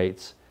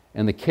evaporates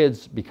and the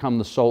kids become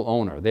the sole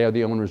owner. They are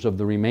the owners of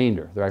the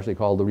remainder. They're actually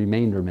called the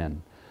remainder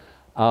men.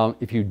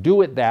 If you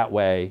do it that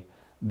way,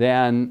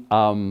 then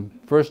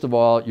first of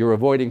all, you're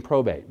avoiding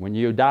probate. When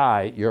you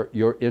die,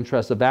 your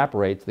interest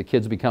evaporates. The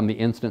kids become the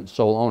instant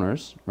sole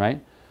owners,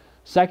 right?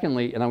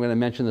 Secondly, and I'm going to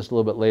mention this a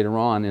little bit later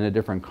on in a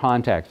different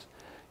context,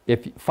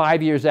 if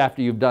 5 years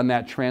after you've done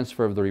that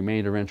transfer of the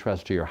remainder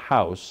interest to your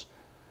house,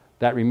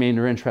 that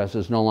remainder interest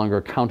is no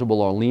longer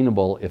countable or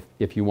lienable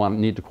if you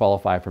need to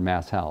qualify for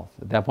Mass Health.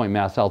 At that point,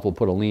 Mass Health will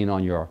put a lien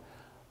on your,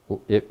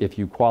 if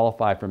you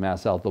qualify for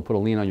Mass Health, they'll put a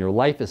lien on your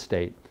life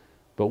estate.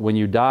 But when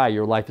you die,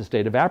 your life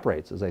estate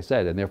evaporates, as I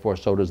said, and therefore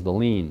so does the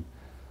lien,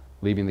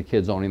 leaving the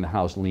kids owning the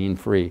house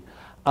lien-free.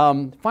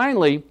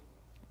 Finally,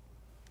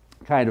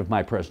 kind of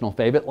my personal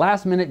favorite,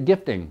 last-minute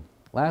gifting.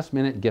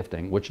 Last-minute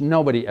gifting, which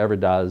nobody ever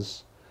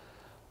does.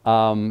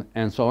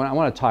 And so I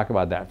want to talk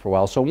about that for a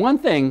while. So one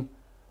thing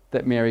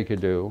that Mary could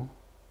do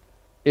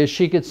is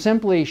she could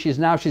simply, she's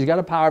got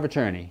a power of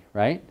attorney,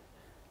 right?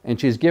 And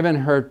she's given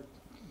her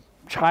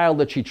child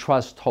that she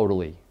trusts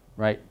totally,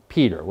 right?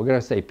 Peter, we're going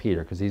to say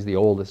Peter because he's the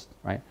oldest,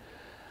 right?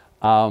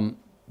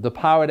 The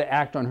power to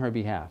act on her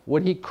behalf.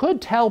 What he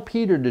could tell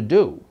Peter to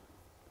do,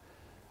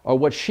 or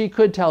what she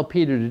could tell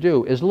Peter to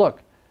do is,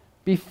 look,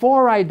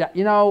 before I die,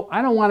 you know,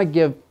 I don't want to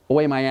give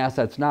away my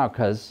assets now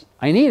because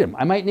I need them.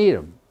 I might need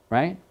them,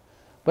 right?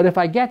 But if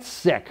I get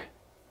sick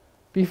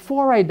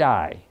before I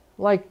die,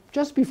 like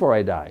just before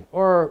I die,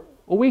 or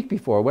a week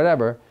before,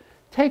 whatever,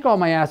 take all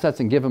my assets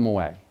and give them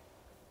away.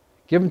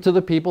 Give them to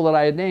the people that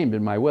I had named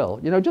in my will.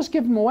 You know, just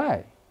give them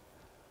away.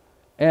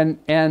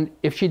 And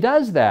if she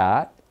does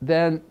that,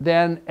 then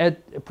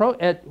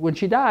when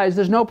she dies,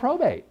 there's no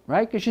probate,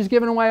 right? Because she's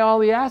given away all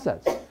the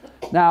assets.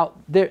 Now,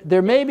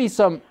 there may be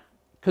some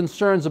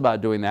concerns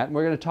about doing that, and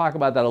we're going to talk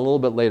about that a little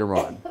bit later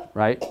on,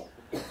 right?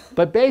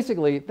 But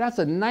basically, that's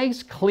a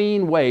nice,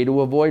 clean way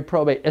to avoid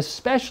probate,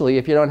 especially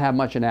if you don't have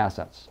much in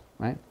assets,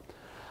 right?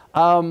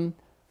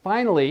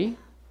 Finally,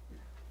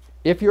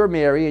 if you're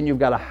Mary and you've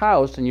got a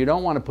house and you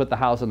don't want to put the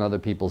house in other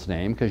people's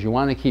name because you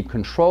want to keep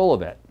control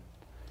of it,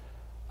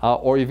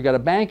 or you've got a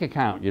bank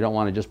account, you don't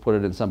want to just put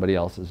it in somebody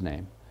else's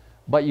name,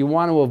 but you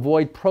want to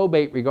avoid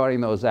probate regarding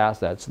those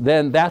assets,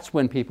 then that's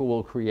when people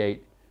will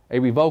create a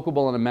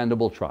revocable and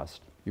amendable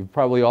trust. You've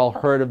probably all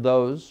heard of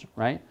those,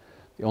 right?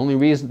 The only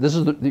reason,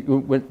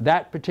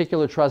 that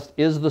particular trust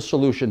is the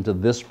solution to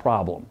this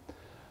problem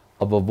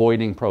of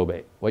avoiding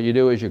probate. What you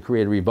do is you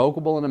create a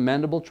revocable and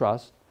amendable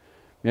trust.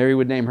 Mary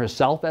would name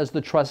herself as the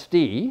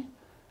trustee.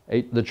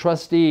 The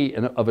trustee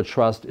of a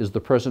trust is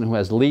the person who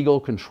has legal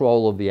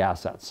control of the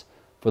assets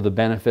for the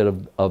benefit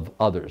of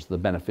others, the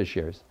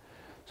beneficiaries.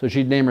 So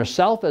she'd name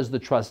herself as the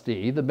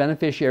trustee. The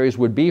beneficiaries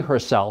would be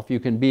herself. You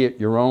can be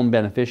your own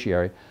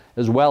beneficiary,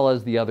 as well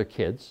as the other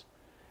kids.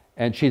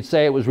 And she'd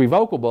say it was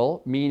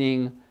revocable,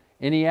 meaning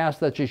any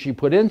assets that she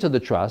put into the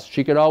trust,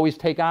 she could always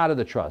take out of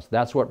the trust.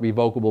 That's what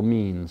revocable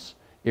means.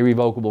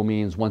 Irrevocable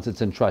means once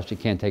it's in trust, you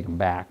can't take them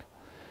back.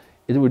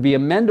 It would be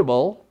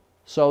amendable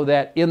so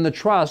that in the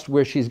trust,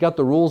 where she's got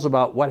the rules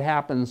about what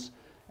happens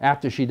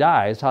after she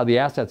dies, how the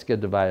assets get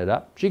divided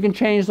up, she can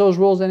change those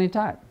rules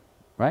anytime,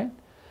 right?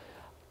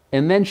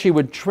 And then she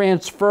would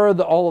transfer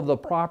all of the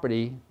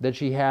property that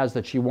she has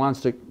that she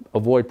wants to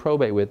avoid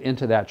probate with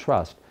into that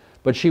trust.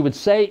 But she would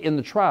say in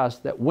the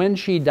trust that when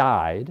she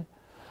died,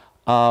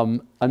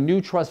 a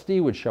new trustee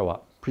would show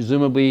up,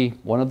 presumably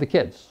one of the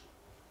kids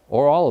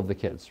or all of the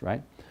kids,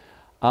 right?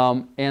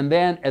 And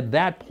then at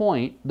that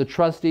point, the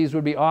trustees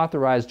would be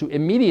authorized to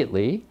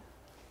immediately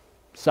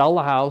sell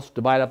the house,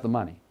 divide up the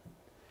money.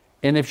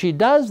 And if she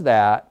does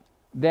that,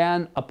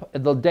 then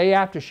the day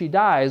after she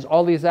dies,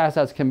 all these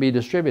assets can be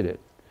distributed.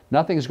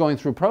 Nothing's going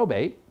through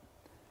probate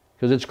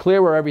because it's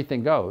clear where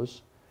everything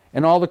goes,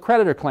 and all the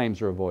creditor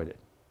claims are avoided.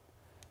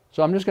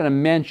 So I'm just going to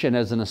mention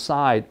as an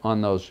aside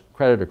on those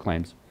creditor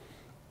claims.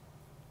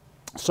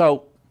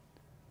 So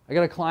I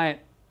got a client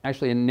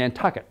actually in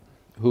Nantucket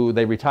who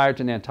they retired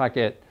to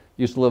Nantucket,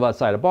 used to live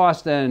outside of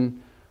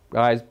Boston.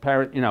 Guy's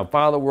parent,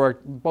 father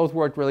worked, both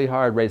worked really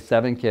hard, raised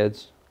 7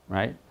 kids,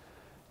 right?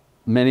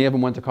 Many of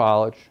them went to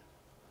college.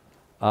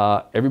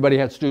 Everybody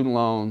had student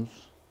loans.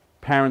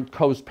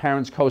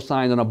 Parents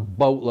co-signed on a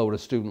boatload of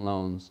student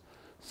loans.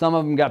 Some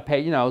of them got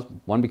paid,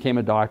 one became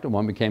a doctor,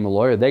 one became a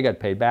lawyer, they got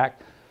paid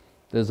back.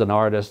 There's an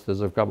artist,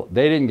 there's a couple,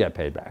 they didn't get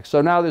paid back.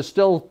 So now there's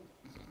still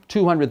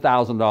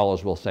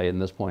 $200,000, we'll say, in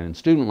this point in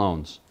student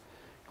loans,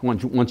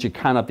 once you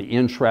count up the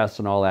interest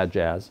and all that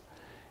jazz.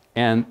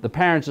 And the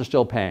parents are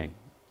still paying,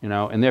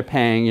 and they're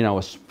paying,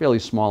 a fairly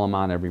small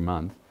amount every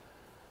month.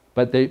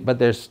 But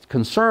they're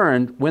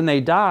concerned when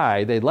they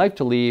die, they'd like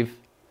to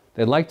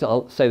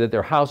say that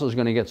their house is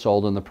going to get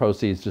sold and the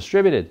proceeds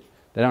distributed.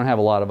 They don't have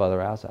a lot of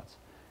other assets.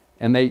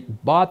 And they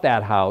bought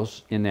that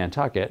house in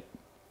Nantucket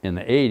in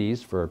the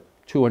 80s for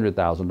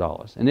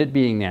 $200,000. And it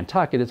being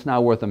Nantucket, it's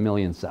now worth $1.7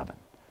 million,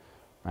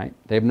 right?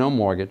 They have no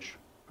mortgage,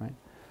 right?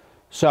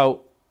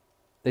 So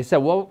they said,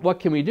 well, what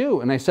can we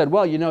do? And I said,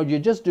 well, you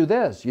just do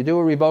this. You do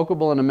a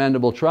revocable and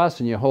amendable trust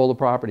and you hold the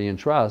property in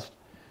trust.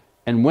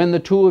 And when the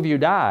two of you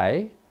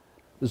die,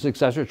 the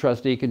successor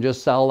trustee can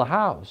just sell the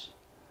house.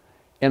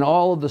 And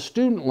all of the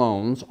student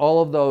loans, all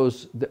of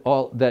those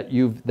that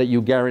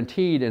you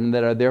guaranteed and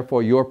that are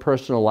therefore your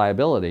personal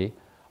liability,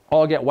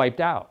 all get wiped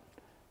out.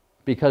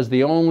 Because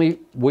the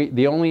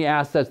only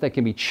assets that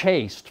can be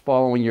chased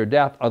following your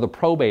death are the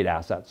probate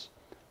assets.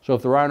 So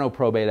if there are no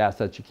probate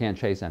assets, you can't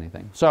chase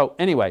anything. So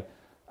anyway,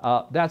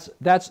 that's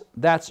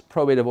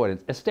probate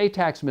avoidance. Estate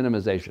tax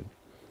minimization.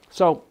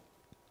 So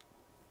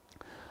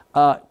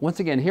once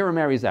again, here are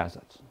Mary's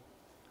assets.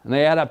 And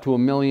they add up to $1.1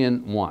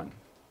 million.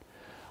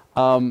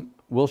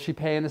 Will she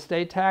pay an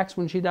estate tax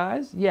when she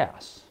dies?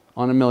 Yes,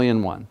 on $1.1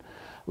 million.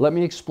 Let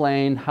me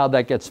explain how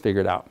that gets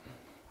figured out.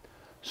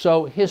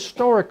 So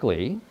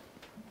historically,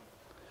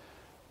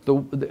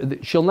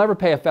 she'll never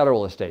pay a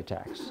federal estate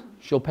tax.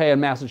 She'll pay a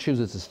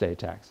Massachusetts estate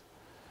tax.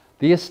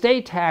 The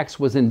estate tax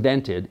was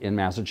invented in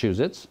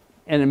Massachusetts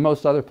and in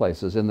most other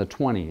places in the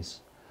 1920s.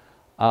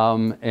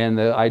 And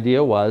the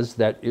idea was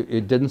that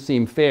it didn't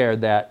seem fair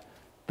that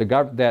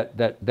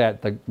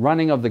the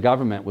running of the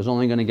government was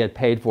only going to get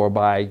paid for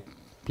by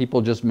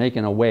people just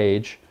making a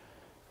wage,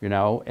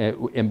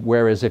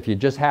 whereas if you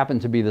just happen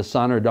to be the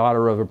son or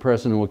daughter of a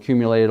person who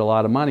accumulated a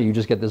lot of money, you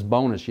just get this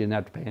bonus, you didn't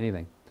have to pay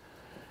anything.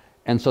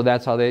 And so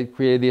that's how they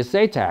created the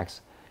estate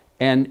tax.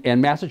 And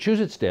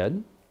Massachusetts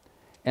did.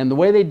 And the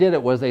way they did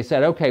it was they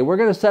said, okay, we're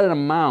going to set an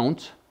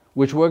amount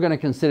which we're going to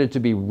consider to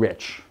be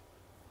rich.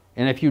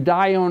 And if you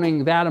die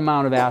owning that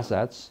amount of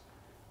assets,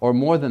 or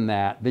more than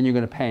that, then you're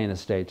going to pay an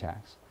estate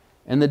tax.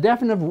 And the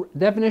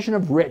definition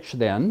of rich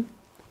then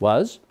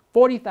was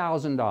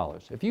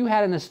 $40,000. If you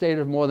had an estate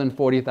of more than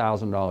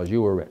 $40,000,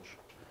 you were rich.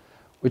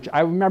 Which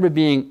I remember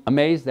being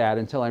amazed at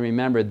until I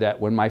remembered that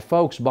when my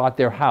folks bought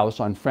their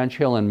house on French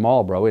Hill in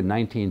Marlborough in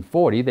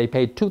 1940, they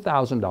paid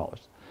 $2,000.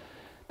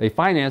 They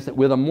financed it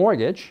with a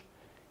mortgage,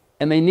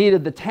 and they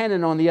needed the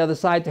tenant on the other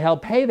side to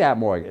help pay that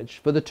mortgage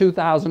for the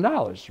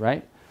 $2,000,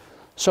 right?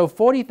 So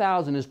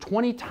 $40,000 is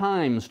 20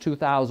 times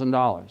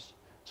 $2,000.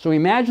 So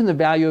imagine the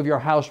value of your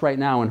house right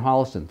now in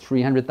Holliston,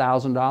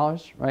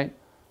 $300,000, right?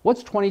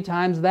 What's 20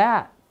 times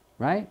that,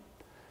 right?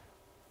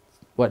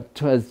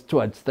 That's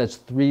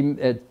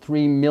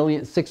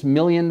 $6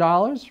 million,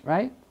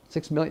 right?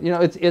 6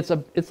 million.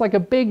 It's like a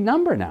big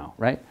number now,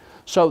 right?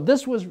 So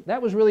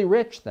that was really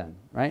rich then,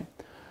 right?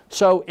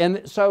 So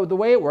the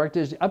way it worked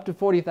is up to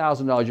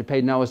 $40,000 you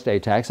paid no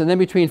estate tax, and then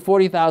between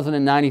 $40,000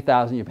 and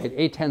 $90,000 you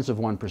paid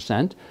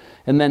 0.8%,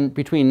 and then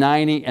between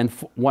 90 and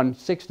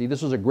 160,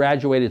 this was a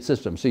graduated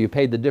system, so you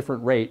paid the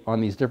different rate on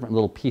these different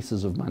little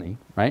pieces of money,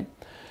 right?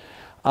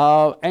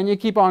 And you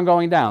keep on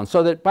going down,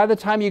 so that by the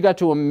time you got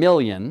to $1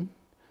 million,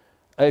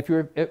 if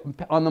you're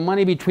on the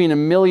money between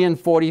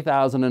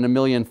 $1,040,000 and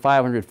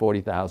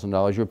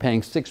 $1,540,000, you're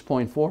paying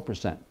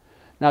 6.4%.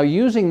 Now,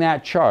 using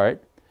that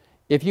chart,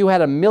 if you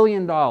had $1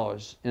 million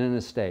in an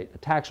estate, a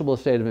taxable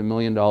estate of $1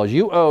 million,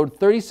 you owed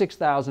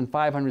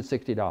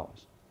 $36,560.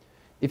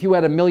 If you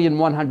had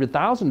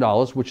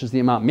 $1,100,000, which is the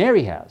amount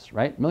Mary has,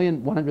 right,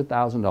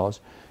 $1,100,000,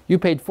 you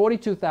paid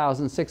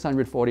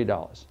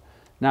 $42,640.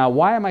 Now,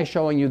 why am I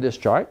showing you this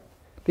chart?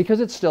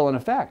 Because it's still in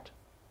effect.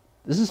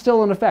 This is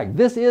still in effect.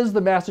 This is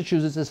the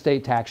Massachusetts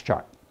estate tax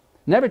chart.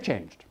 Never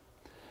changed.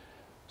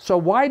 So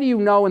why do you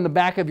know in the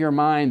back of your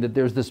mind that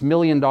there's this $1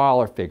 million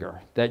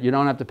figure that you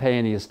don't have to pay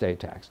any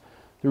estate tax?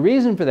 The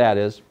reason for that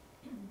is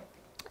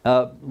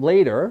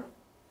later,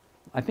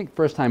 I think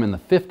first time in the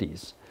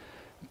 50s,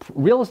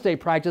 real estate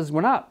prices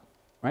went up,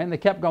 right? And they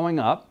kept going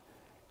up.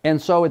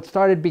 And so it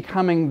started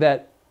becoming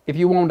that if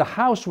you owned a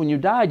house when you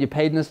died, you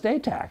paid an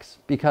estate tax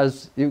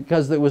because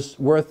it was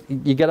worth,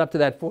 you get up to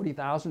that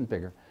 40,000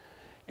 figure.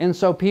 And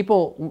so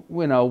people,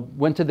 you know,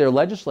 went to their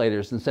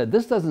legislators and said,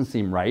 this doesn't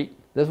seem right.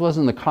 This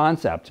wasn't the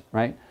concept,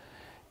 right?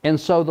 And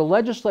so the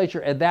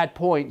legislature at that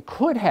point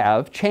could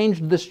have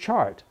changed this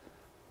chart,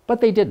 but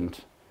they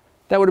didn't.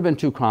 That would have been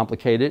too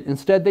complicated.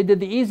 Instead, they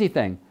did the easy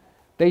thing.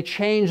 They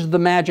changed the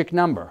magic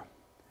number.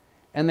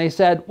 And they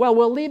said, well,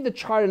 we'll leave the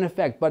chart in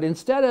effect, but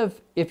instead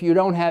of if you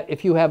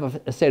have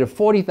an estate of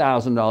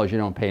 $40,000, you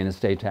don't pay an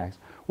estate tax,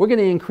 we're going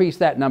to increase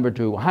that number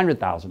to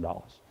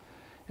 $100,000.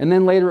 And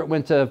then later it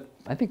went to,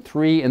 I think,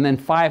 $300,000, and then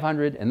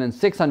 $500,000, and then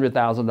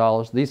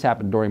 $600,000. These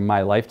happened during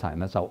my lifetime.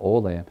 That's how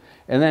old I am.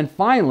 And then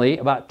finally,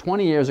 about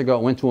 20 years ago,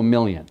 it went to $1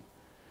 million.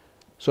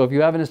 So if you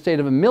have an estate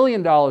of $1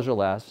 million or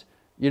less,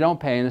 you don't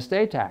pay an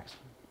estate tax.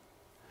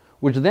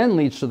 Which then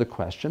leads to the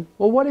question,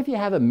 well, what if you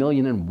have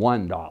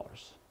 $1,001,001?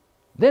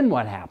 Then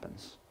what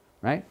happens,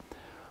 right?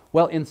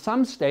 Well, in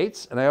some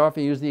states, and I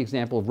often use the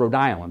example of Rhode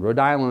Island. Rhode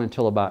Island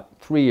until about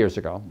 3 years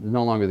ago,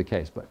 no longer the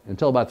case, but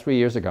until about 3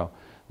 years ago,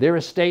 their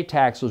estate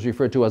tax was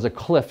referred to as a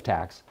cliff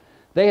tax.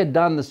 They had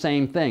done the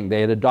same thing.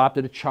 They had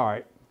adopted a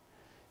chart,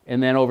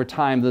 and then over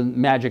time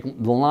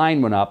the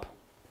line went up.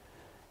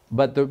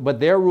 But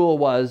their rule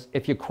was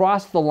if you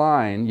crossed the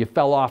line, you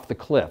fell off the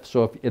cliff.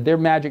 So if their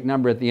magic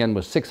number at the end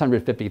was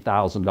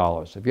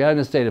 $650,000. If you had an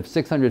estate of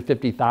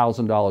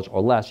 $650,000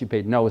 or less, you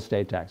paid no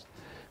estate tax.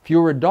 If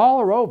you were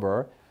 $1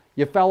 over,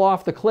 you fell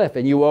off the cliff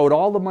and you owed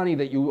all the money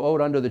that you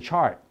owed under the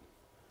chart,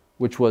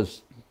 which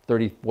was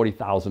 $30,000,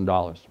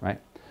 $40,000,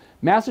 right?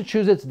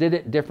 Massachusetts did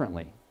it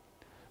differently,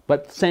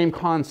 but same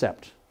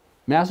concept.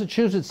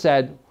 Massachusetts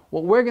said,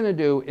 what we're going to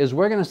do is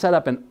we're going to set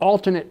up an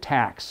alternate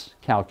tax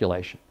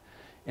calculation.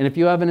 And if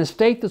you have an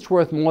estate that's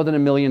worth more than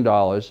 $1 million,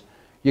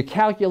 you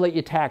calculate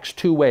your tax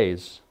two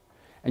ways,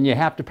 and you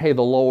have to pay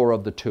the lower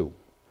of the two.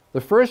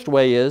 The first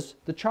way is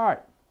the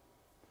chart.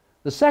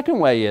 The second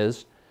way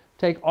is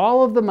take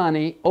all of the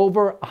money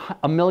over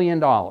 $1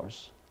 million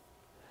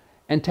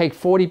and take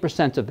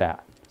 40% of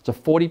that. It's a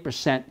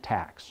 40%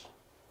 tax.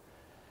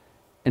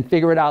 And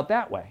figure it out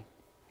that way.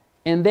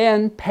 And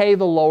then pay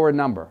the lower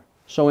number.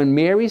 So in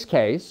Mary's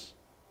case,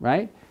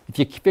 right, if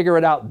you figure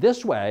it out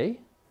this way,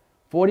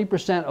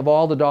 40% of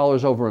all the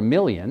dollars over $1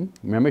 million,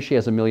 remember she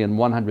has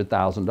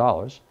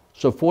 $1,100,000,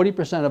 so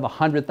 40% of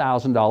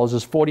 $100,000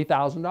 is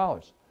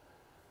 $40,000.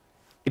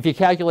 If you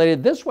calculate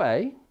it this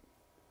way,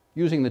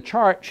 using the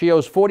chart, she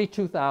owes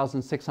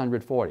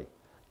 $42,640,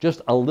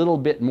 just a little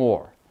bit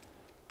more.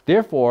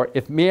 Therefore,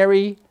 if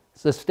Mary's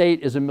estate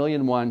is $1.1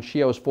 million,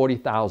 she owes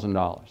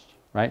 $40,000,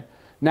 right?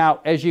 Now,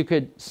 as you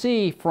could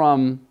see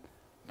from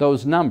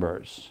those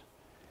numbers,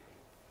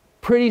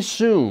 pretty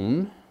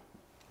soon,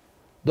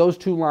 those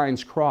two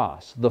lines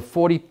cross. The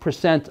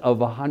 40%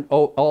 of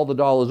all the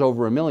dollars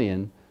over $1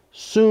 million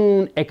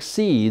soon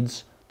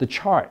exceeds the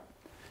chart.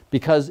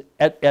 Because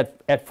at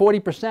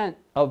 40%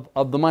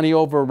 of the money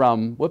over, at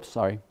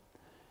 40%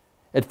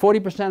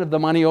 of the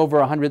money over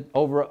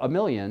 $1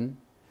 million,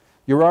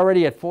 you're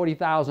already at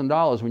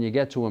 $40,000 when you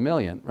get to $1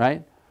 million,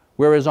 right?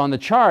 Whereas on the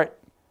chart,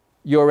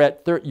 you're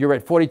at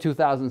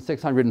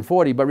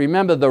 $42,640. But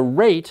remember, the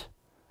rate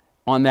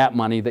on that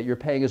money that you're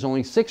paying is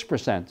only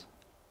 6%,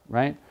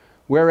 right?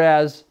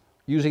 Whereas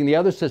using the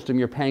other system,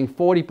 you're paying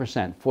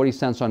 40%, 40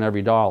 cents on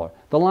every dollar.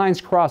 The lines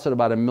cross at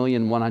about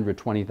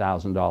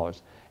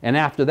 $1,120,000. And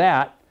after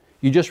that,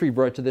 you just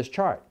revert to this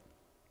chart.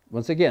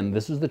 Once again,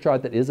 this is the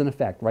chart that is in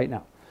effect right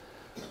now.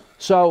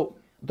 So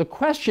the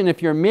question,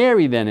 if you're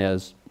Mary, then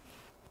is,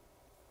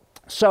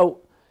 so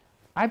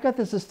I've got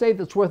this estate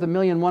that's worth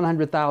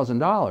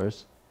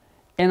 $1,100,000,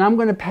 and I'm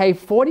going to pay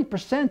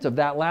 40% of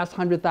that last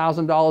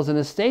 $100,000 in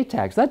estate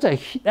tax. That's a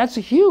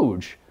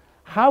huge.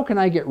 How can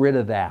I get rid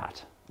of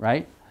that,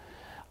 right?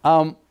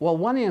 Well,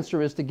 one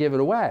answer is to give it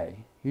away.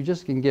 You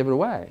just can give it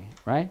away,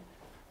 right?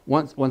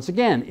 Once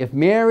again, if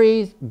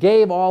Mary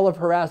gave all of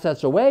her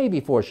assets away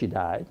before she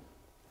died,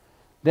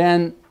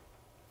 then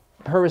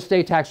her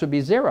estate tax would be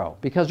zero,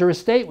 because her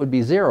estate would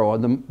be zero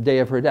on the day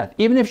of her death,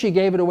 even if she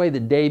gave it away the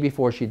day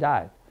before she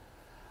died.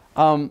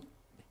 And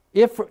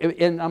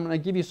I'm going to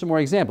give you some more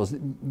examples.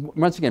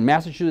 Once again,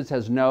 Massachusetts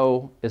has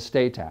no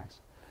estate tax.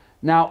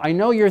 Now, I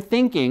know you're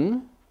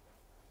thinking,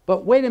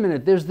 But wait a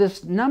minute, there's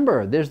this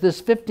number, there's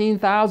this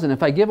 $15,000.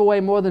 If I give away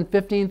more than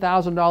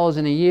 $15,000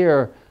 in a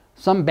year,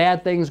 some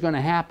bad thing's going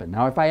to happen.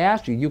 Now, if I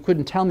asked you, you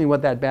couldn't tell me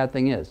what that bad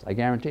thing is. I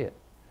guarantee it.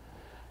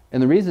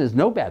 And the reason is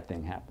no bad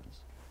thing happens.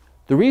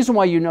 The reason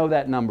why you know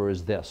that number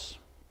is this.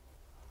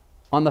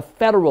 On the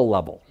federal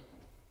level,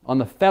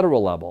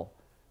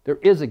 there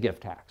is a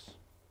gift tax.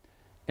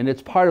 And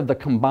it's part of the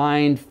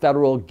combined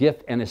federal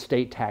gift and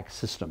estate tax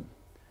system.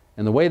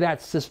 And the way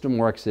that system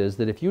works is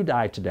that if you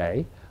die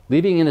today,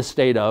 leaving an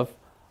estate of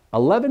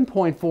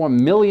 $11.4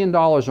 million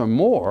or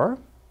more,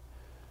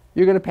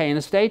 you're going to pay an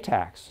estate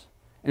tax.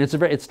 And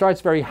it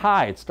starts very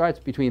high. It starts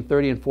between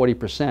 30 and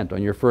 40%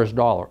 on your first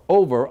dollar,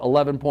 over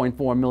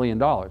 $11.4 million.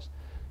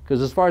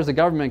 Because as far as the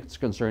government is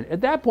concerned,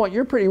 at that point,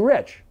 you're pretty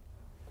rich,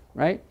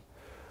 right?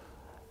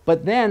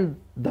 But then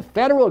the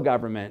federal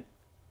government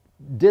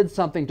did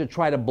something to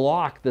try to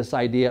block this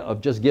idea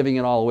of just giving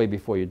it all away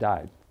before you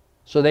died.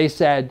 So they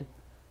said,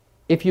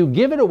 if you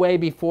give it away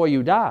before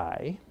you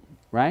die,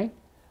 right,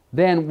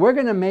 then we're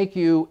going to make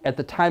you, at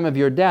the time of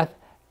your death,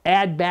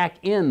 add back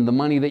in the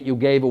money that you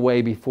gave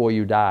away before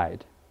you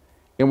died.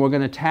 And we're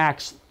going to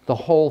tax the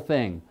whole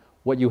thing,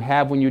 what you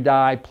have when you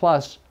die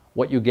plus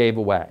what you gave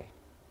away,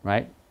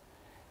 right?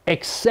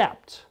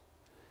 Except,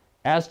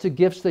 as to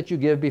gifts that you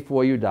give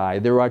before you die,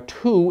 there are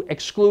two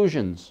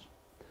exclusions.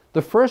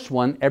 The first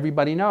one,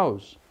 everybody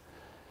knows.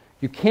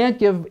 You can't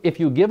give, if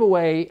you give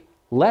away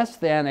less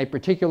than a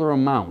particular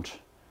amount,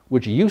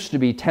 which used to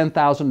be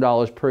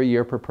 $10,000 per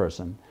year per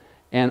person,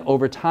 and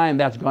over time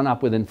that's gone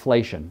up with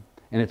inflation,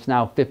 and it's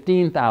now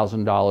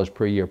 $15,000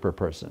 per year per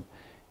person.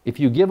 If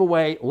you give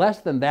away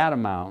less than that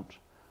amount,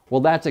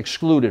 well, that's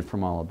excluded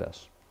from all of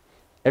this.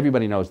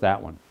 Everybody knows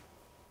that one.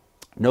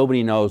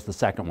 Nobody knows the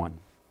second one.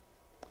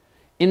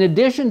 In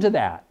addition to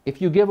that,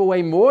 if you give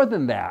away more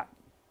than that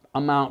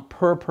amount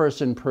per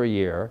person per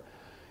year,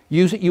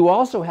 you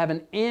also have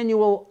an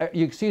annual,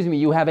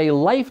 you have a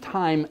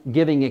lifetime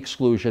giving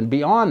exclusion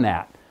beyond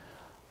that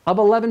of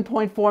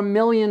 $11.4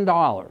 million,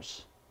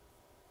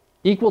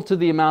 equal to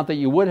the amount that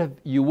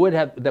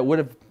that would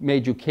have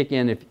made you kick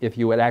in if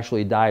you had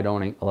actually died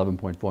owning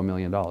 $11.4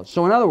 million.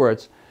 So in other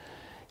words,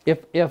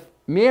 if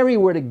Mary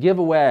were to give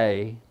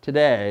away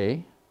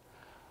today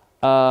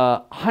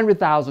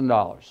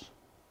 $100,000,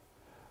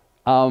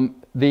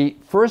 the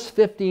first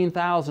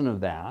 $15,000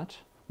 of that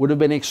would have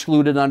been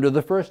excluded under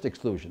the first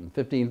exclusion,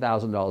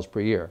 $15,000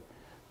 per year.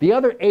 The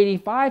other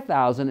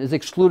 $85,000 is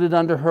excluded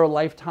under her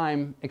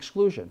lifetime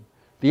exclusion.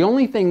 The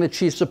only thing that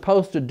she's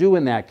supposed to do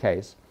in that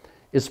case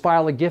is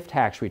file a gift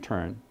tax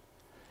return.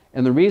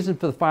 And the reason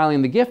for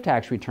filing the gift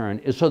tax return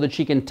is so that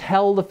she can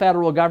tell the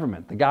federal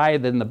government, the guy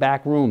in the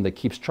back room that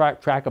keeps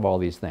track of all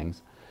these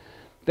things,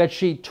 that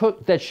she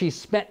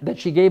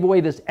gave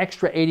away this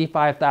extra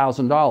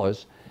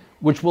 $85,000,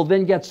 which will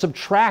then get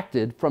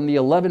subtracted from the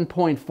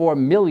 $11.4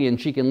 million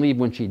she can leave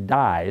when she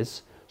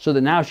dies, so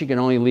that now she can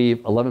only leave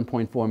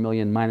 $11.4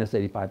 million minus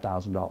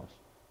 $85,000.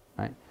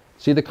 Right?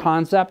 See the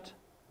concept?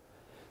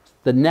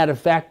 The net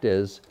effect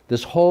is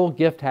this whole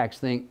gift tax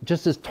thing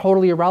just is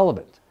totally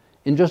irrelevant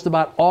in just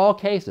about all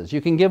cases.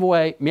 You can give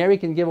away, Mary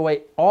can give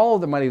away all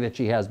of the money that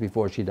she has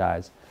before she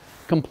dies,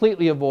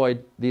 completely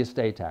avoid the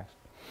estate tax.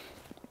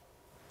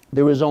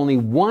 There is only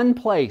one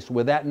place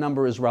where that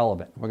number is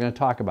relevant. We're going to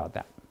talk about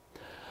that.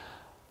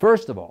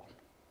 First of all,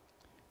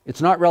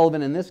 it's not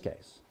relevant in this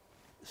case.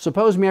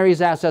 Suppose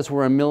Mary's assets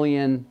were $1.3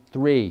 million.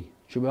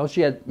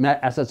 She had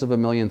assets of $1.3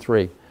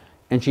 million,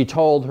 and she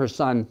told her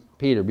son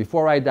Peter,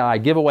 before I die,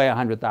 give away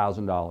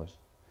 $100,000,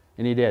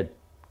 and he did.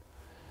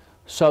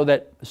 So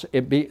that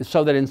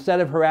instead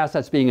of her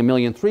assets being $1.3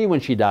 million when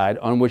she died,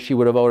 on which she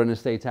would have owed an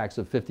estate tax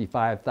of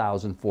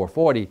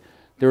 $55,440,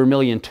 they were $1.2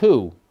 million,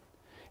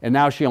 and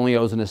now she only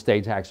owes an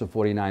estate tax of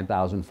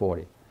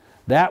 $49,040.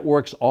 That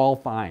works all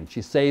fine.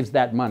 She saves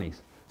that money,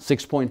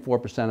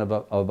 6.4%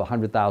 of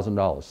 $100,000,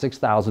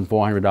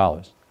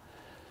 $6,400.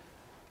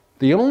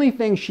 The only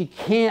thing she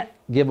can't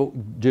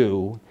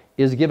do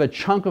is give a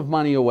chunk of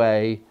money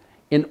away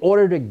in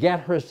order to get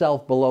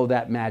herself below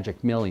that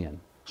magic million,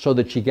 so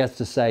that she gets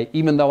to say,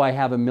 even though I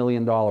have $1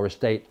 million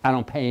estate, I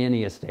don't pay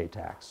any estate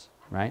tax,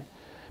 right?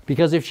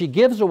 Because if she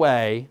gives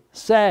away,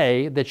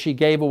 say that she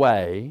gave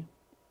away,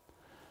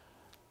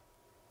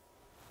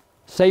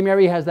 say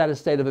Mary has that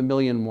estate of $1.1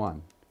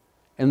 million,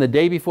 and the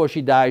day before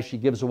she dies, she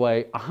gives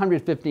away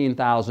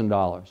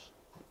 $115,000.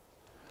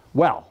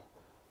 Well,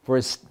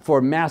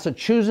 for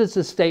Massachusetts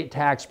estate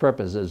tax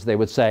purposes, they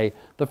would say,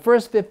 the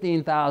first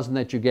 $15,000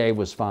 that you gave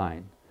was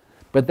fine.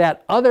 But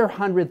that other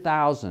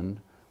 $100,000,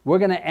 we're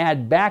going to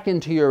add back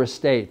into your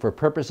estate for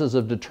purposes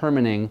of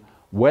determining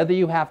whether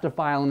you have to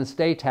file an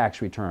estate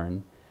tax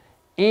return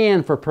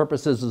and for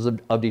purposes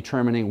of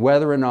determining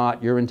whether or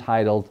not you're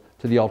entitled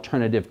to the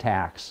alternative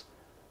tax,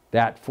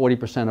 that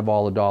 40% of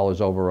all the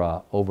dollars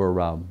over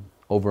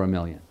 $1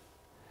 million.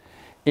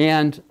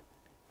 And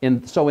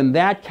so in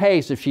that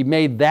case, if she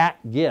made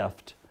that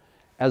gift,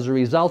 as a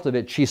result of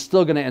it, she's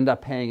still going to end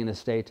up paying an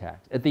estate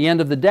tax. At the end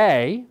of the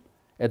day,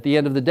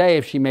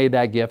 if she made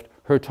that gift,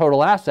 her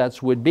total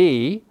assets would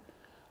be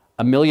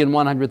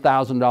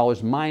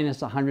 $1,100,000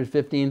 minus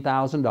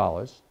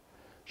 $115,000,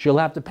 she'll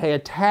have to pay a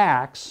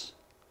tax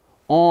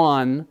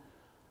on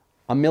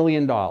 $1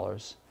 million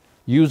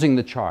using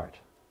the chart.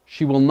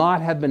 She will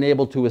not have been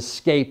able to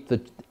escape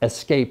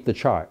the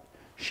chart.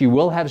 She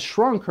will have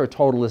shrunk her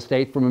total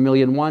estate from $1.1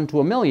 million to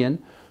 $1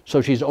 million,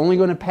 so she's only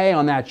going to pay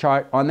on that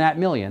chart on that $1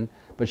 million,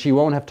 but she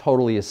won't have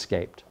totally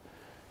escaped.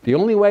 The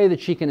only way that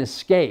she can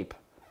escape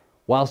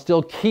while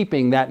still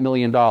keeping that $1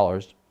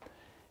 million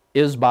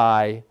is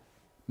by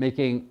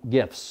making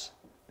gifts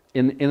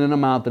in an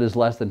amount that is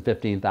less than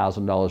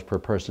 $15,000 per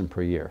person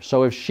per year.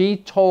 So if she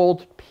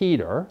told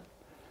Peter,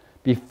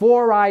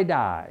 before I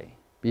die,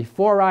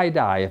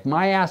 if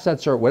my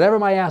assets are, whatever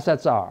my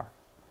assets are,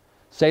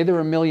 say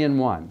they're $1.1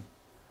 million,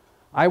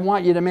 I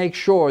want you to make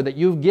sure that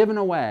you've given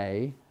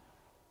away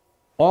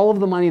all of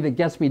the money that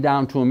gets me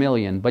down to $1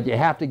 million, but you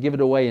have to give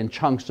it away in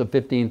chunks of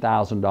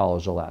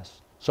 $15,000 or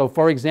less. So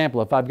for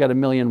example, if I've got $1.1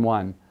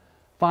 million,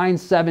 find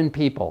 7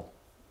 people,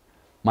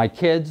 my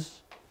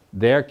kids,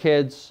 their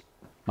kids,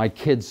 my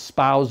kids'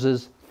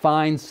 spouses,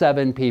 find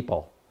 7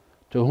 people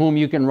to whom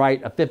you can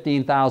write a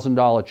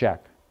 $15,000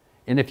 check.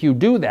 And if you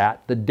do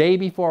that the day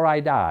before I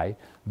die,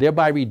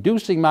 thereby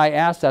reducing my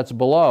assets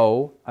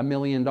below $1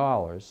 million,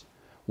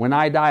 when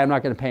I die, I'm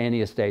not going to pay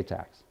any estate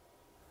tax.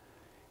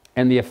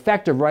 And the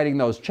effect of writing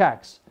those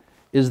checks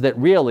is that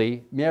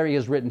really, Mary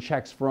has written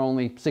checks for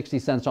only 60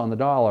 cents on the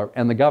dollar,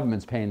 and the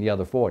government's paying the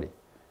other 40.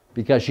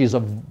 Because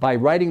by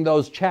writing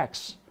those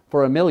checks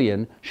for $1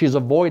 million, she's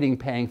avoiding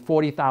paying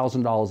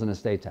 $40,000 in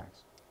estate tax.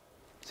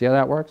 See how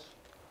that works?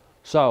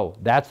 So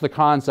that's the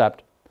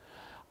concept.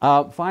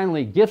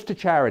 Finally, gifts to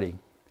charity.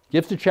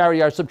 Gifts to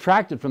charity are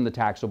subtracted from the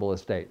taxable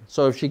estate.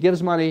 So if she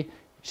gives money,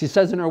 she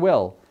says in her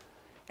will,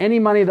 any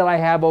money that I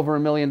have over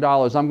 $1 million,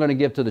 I'm going to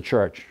give to the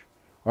church,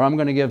 or I'm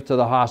going to give to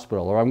the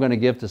hospital, or I'm going to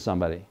give to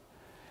somebody.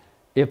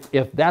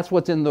 If that's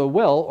what's in the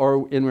will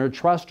or in her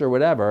trust or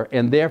whatever,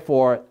 and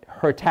therefore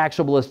her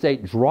taxable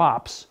estate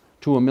drops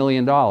to $1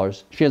 million,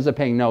 she ends up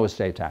paying no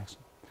estate tax.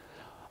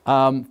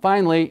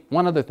 Finally,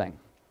 one other thing.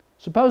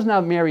 Suppose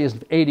now Mary is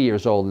 80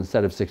 years old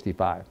instead of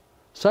 65.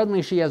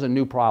 Suddenly she has a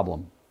new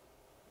problem.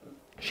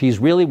 She's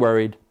really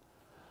worried,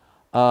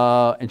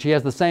 and she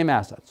has the same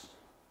assets.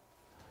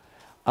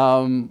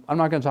 I'm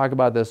not going to talk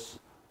about this.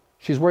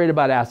 She's worried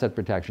about asset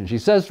protection. She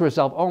says to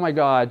herself, oh my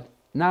God,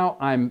 now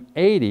I'm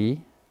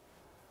 80.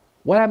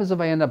 What happens if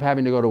I end up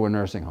having to go to a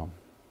nursing home?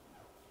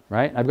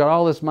 Right? I've got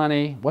all this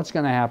money. What's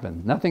going to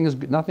happen? Nothing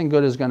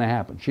good is going to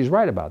happen. She's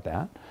right about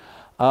that.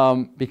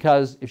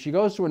 Because if she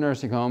goes to a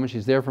nursing home and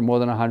she's there for more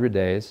than 100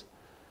 days,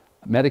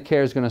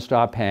 Medicare is going to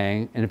stop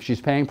paying. And if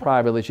she's paying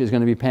privately, she's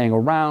going to be paying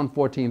around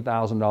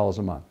 $14,000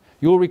 a month.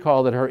 You'll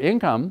recall that her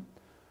income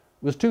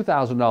was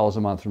 $2,000 a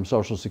month from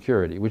Social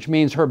Security, which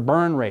means her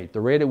burn rate,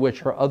 the rate at which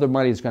her other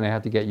money is going to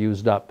have to get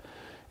used up,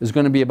 is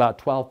going to be about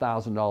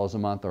 $12,000 a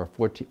month or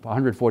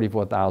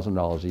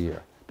 $144,000 a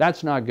year.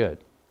 That's not good.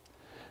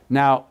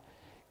 Now,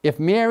 if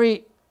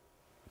Mary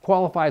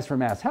qualifies for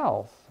Mass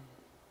Health,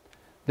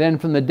 then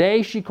from the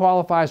day she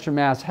qualifies for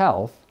Mass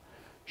Health,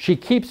 she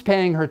keeps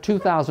paying her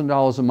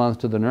 $2,000 a month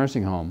to the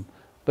nursing home,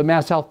 but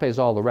Mass Health pays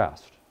all the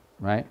rest,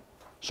 right?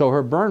 So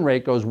her burn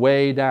rate goes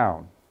way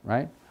down,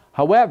 right?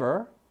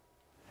 However,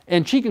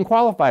 and she can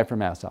qualify for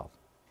Mass Health.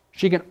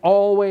 She can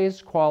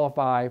always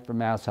qualify for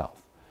Mass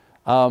Health.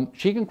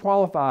 She can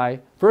qualify,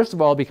 first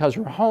of all, because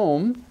her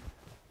home,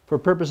 for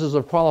purposes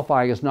of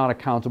qualifying, is not a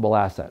countable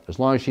asset, as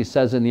long as she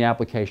says in the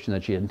application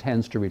that she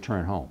intends to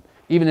return home,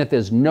 even if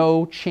there's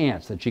no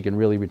chance that she can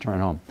really return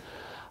home.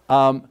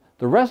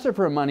 The rest of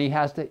her money,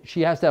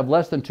 she has to have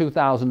less than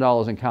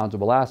 $2,000 in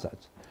countable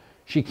assets.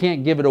 She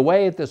can't give it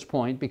away at this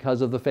point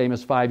because of the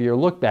famous 5-year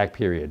look-back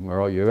period,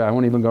 where I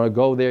won't even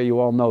go there, you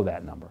all know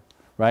that number,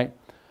 right?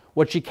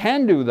 What she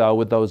can do, though,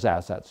 with those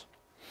assets,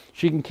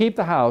 she can keep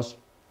the house.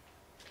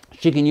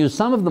 She can use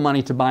some of the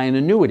money to buy an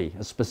annuity,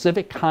 a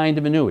specific kind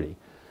of annuity,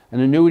 an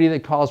annuity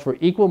that calls for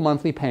equal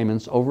monthly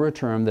payments over a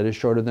term that is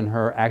shorter than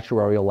her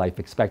actuarial life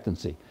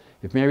expectancy.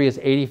 If Mary is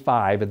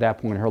 85, at that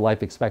point her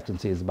life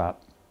expectancy is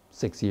about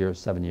 6 years,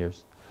 7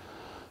 years.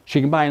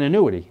 She can buy an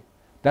annuity.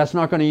 That's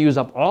not going to use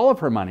up all of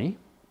her money,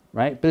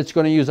 right? But it's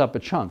going to use up a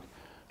chunk.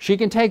 She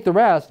can take the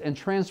rest and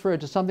transfer it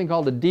to something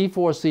called a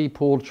D4C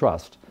pooled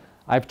trust.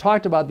 I've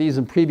talked about these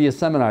in previous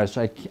seminars,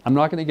 so I'm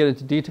not going to get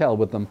into detail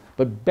with them,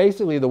 but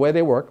basically the way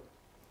they work,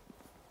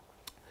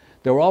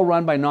 they're all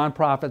run by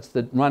nonprofits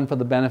that run for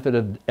the benefit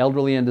of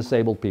elderly and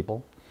disabled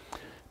people.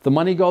 The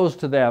money goes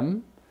to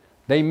them.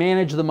 They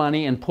manage the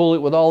money and pool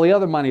it with all the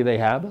other money they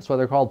have. That's why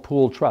they're called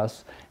pooled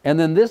trusts. And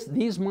then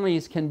these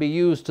monies can be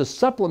used to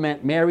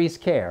supplement Mary's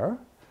care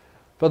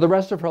for the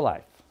rest of her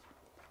life.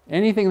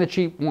 Anything that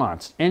she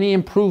wants, any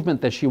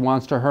improvement that she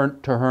wants to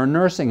her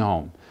nursing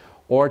home,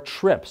 or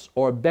trips,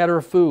 or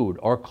better food,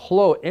 or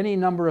clothes, any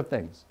number of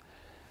things.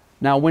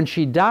 Now, when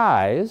she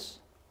dies,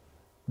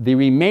 the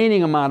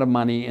remaining amount of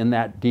money in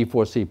that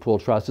D4C pool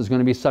trust is going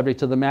to be subject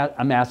to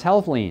a Mass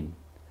Health lien.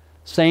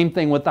 Same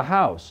thing with the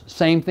house.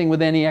 Same thing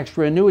with any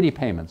extra annuity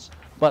payments.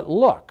 But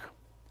look,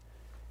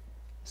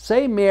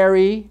 say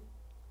Mary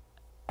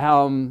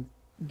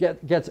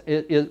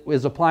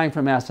is applying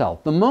for Mass Health.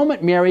 The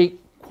moment Mary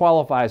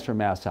qualifies for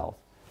Mass Health,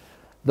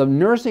 the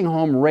nursing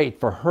home rate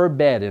for her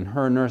bed in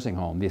her nursing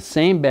home, the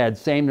same bed,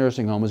 same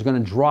nursing home, is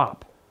going to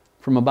drop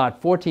from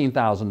about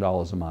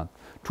 $14,000 a month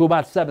to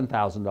about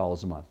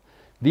 $7,000 a month.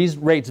 These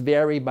rates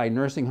vary by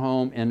nursing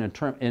home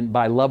and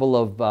by level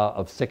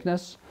of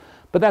sickness,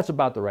 but that's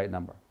about the right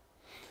number.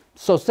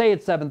 So say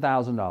it's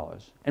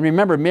 $7,000. And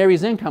remember,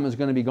 Mary's income is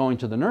going to be going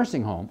to the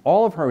nursing home.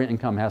 All of her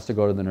income has to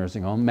go to the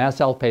nursing home. Mass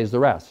Health pays the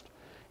rest.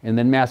 And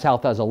then Mass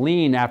Health has a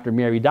lien after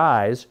Mary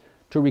dies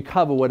to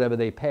recover whatever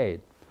they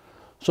paid.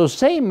 So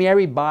say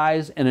Mary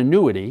buys an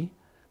annuity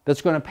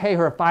that's going to pay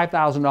her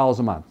 $5,000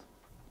 a month,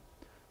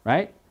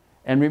 right?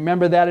 And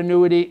remember that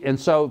annuity, and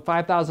so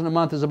 $5,000 a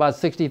month is about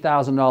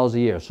 $60,000 a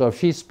year. So if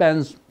she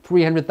spends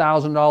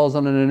 $300,000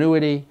 on an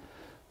annuity,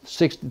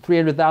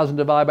 $300,000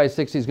 divided by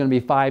 60 is going to be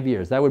 5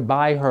 years. That would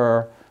buy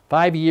her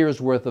 5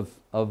 years worth of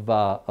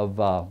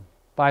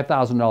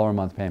 $5,000 a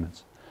month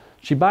payments.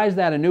 She buys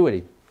that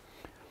annuity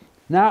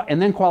now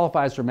and then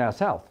qualifies for Mass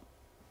Health.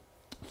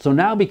 So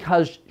now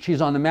because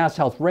she's on the Mass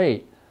Health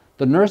rate,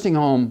 the nursing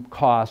home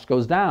cost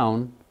goes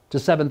down to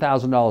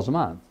 $7,000 a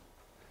month.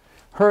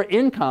 Her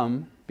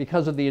income,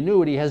 because of the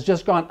annuity, has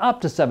just gone up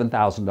to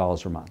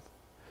 $7,000 a month,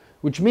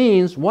 which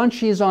means once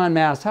she's on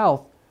Mass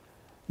Health,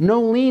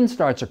 no lien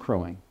starts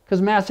accruing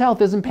because Mass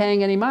Health isn't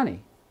paying any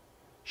money.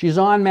 She's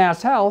on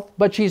Mass Health,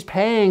 but she's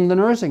paying the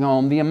nursing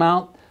home the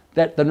amount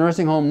that the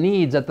nursing home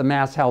needs at the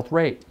Mass Health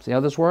rate. See how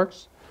this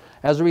works?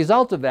 As a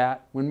result of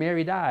that, when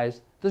Mary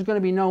dies, there's going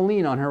to be no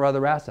lien on her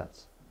other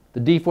assets. The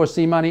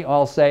D4C money,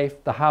 all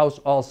safe. The house,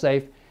 all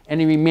safe.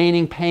 Any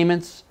remaining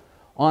payments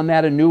on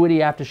that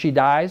annuity after she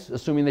dies,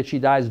 assuming that she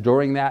dies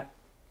during that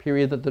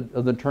period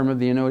of the term of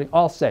the annuity,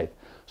 all safe.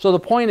 So the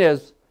point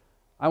is,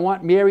 I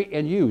want Mary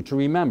and you to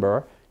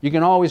remember you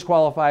can always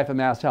qualify for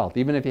Mass Health,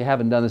 even if you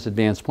haven't done this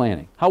advanced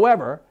planning.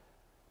 However,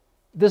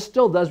 this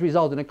still does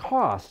result in a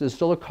cost. There's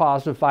still a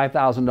cost of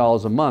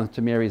 $5,000 a month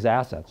to Mary's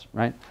assets,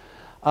 right?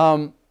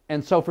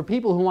 And so for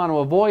people who want to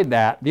avoid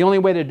that, the only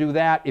way to do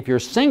that, if you're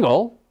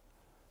single,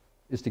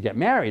 is to get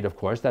married, of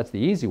course. That's the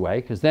easy way,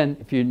 because then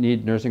if you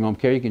need nursing home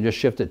care, you can just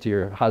shift it to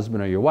your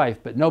husband or your wife,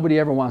 but nobody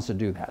ever wants to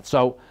do that.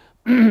 So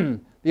the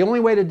only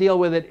way to deal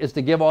with it is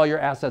to give all your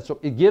assets, so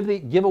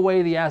give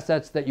away the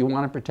assets that you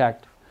want to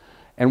protect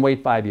and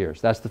wait 5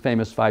 years. That's the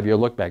famous 5-year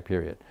look-back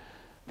period.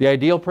 The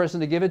ideal person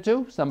to give it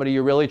to, somebody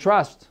you really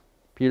trust,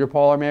 Peter,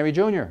 Paul, or Mary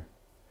Jr.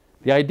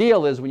 The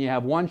ideal is when you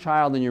have one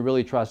child and you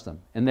really trust them,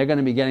 and they're going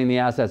to be getting the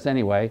assets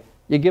anyway,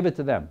 you give it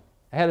to them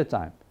ahead of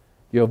time.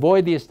 You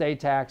avoid the estate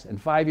tax, and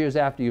 5 years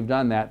after you've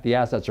done that, the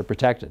assets are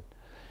protected.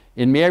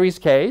 In Mary's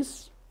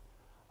case,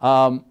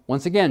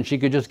 once again, she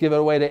could just give it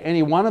away to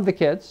any one of the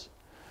kids.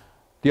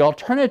 The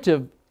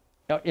alternative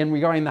in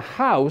regarding the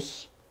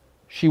house,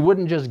 she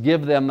wouldn't just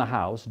give them the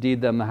house,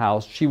 deed them the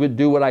house. She would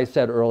do what I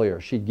said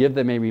earlier. She'd give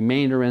them a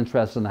remainder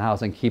interest in the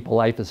house and keep a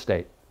life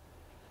estate.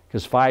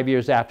 Because 5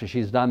 years after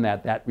she's done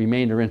that, that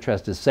remainder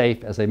interest is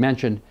safe. As I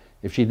mentioned,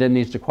 if she then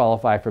needs to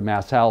qualify for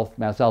Mass Health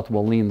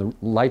will lien the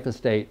life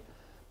estate.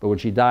 But when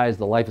she dies,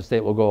 the life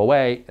estate will go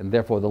away, and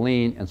therefore the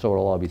lien, and so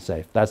it'll all be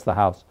safe. That's the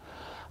house.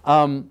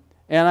 So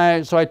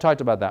I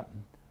talked about that.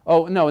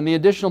 Oh, no, and the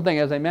additional thing,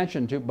 as I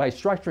mentioned, too, by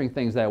structuring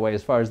things that way,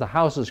 as far as the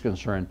house is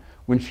concerned,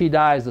 when she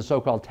dies, the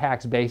so-called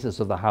tax basis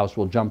of the house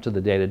will jump to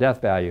the date of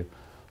death value.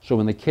 So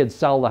when the kids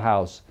sell the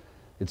house,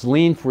 it's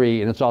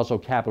lien-free, and it's also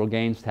capital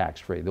gains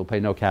tax-free. They'll pay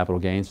no capital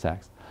gains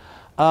tax.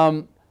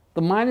 The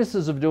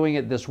minuses of doing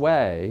it this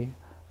way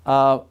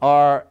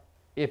are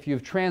if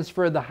you've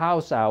transferred the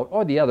house out,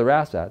 or the other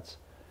assets,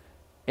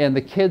 and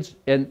the kids,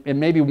 and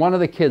maybe one of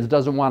the kids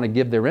doesn't want to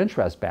give their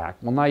interest back,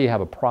 well, now you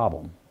have a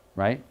problem,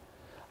 right?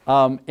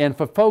 And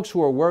for folks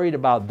who are worried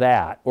about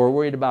that, or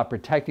worried about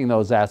protecting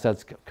those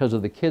assets because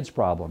of the kids'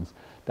 problems,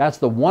 that's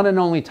the one and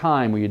only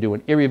time where you do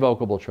an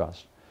irrevocable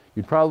trust.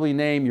 You'd probably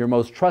name your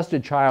most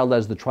trusted child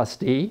as the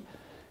trustee,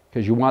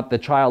 because you want the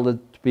child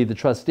to be the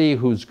trustee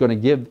who's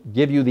going to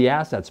give you the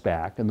assets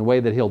back. And the way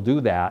that he'll do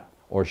that,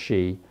 or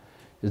she,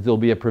 is there'll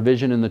be a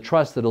provision in the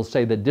trust that'll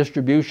say that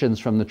distributions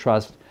from the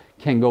trust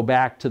can go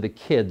back to the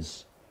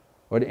kids,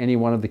 or to any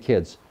one of the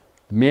kids.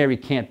 Mary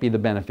can't be the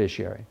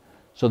beneficiary.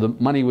 So the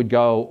money would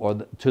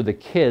go to the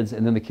kids,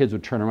 and then the kids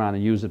would turn around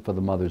and use it for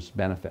the mother's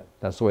benefit.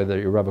 That's the way the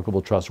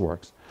irrevocable trust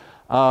works.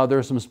 There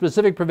are some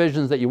specific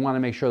provisions that you want to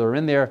make sure they're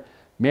in there.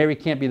 Mary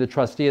can't be the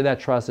trustee of that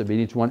trust.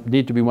 It would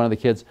need to be one of the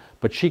kids,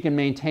 but she can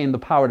maintain the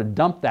power to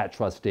dump that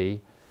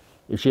trustee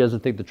if she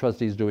doesn't think the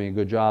trustee is doing a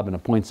good job and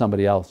appoint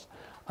somebody else.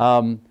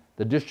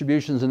 The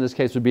distributions in this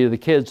case would be to the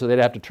kids, so they'd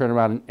have to turn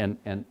around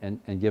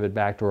and give it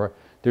back to her.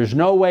 There's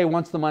no way,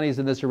 once the money's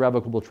in this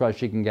irrevocable trust,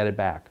 she can get it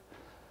back.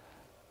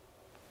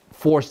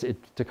 Force it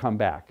to come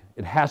back.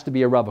 It has to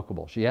be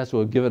irrevocable. She has to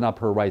have given up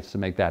her rights to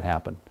make that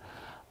happen.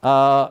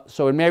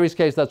 So in Mary's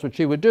case, that's what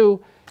she would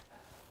do.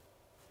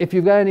 If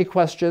you've got any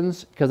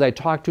questions, because I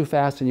talk too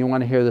fast and you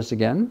want to hear this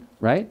again,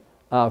 right?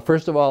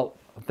 First of all,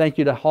 thank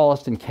you to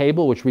Holliston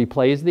Cable, which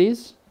replays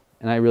these,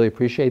 and I really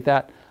appreciate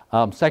that.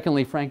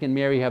 Secondly, Frank and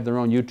Mary have their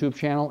own YouTube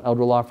channel,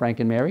 Elderlaw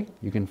Frank and Mary.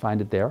 You can find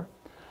it there.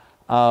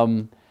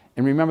 And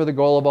remember, the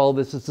goal of all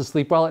this is to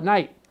sleep well at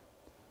night.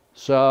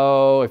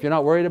 So if you're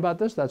not worried about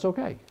this, that's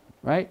okay,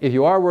 right? If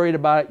you are worried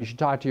about it, you should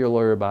talk to your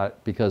lawyer about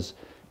it, because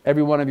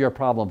every one of your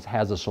problems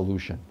has a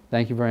solution.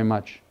 Thank you very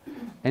much.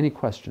 Any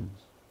questions?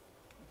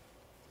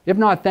 If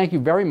not, thank you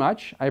very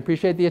much. I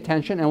appreciate the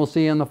attention, and we'll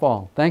see you in the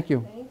fall. Thank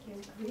you.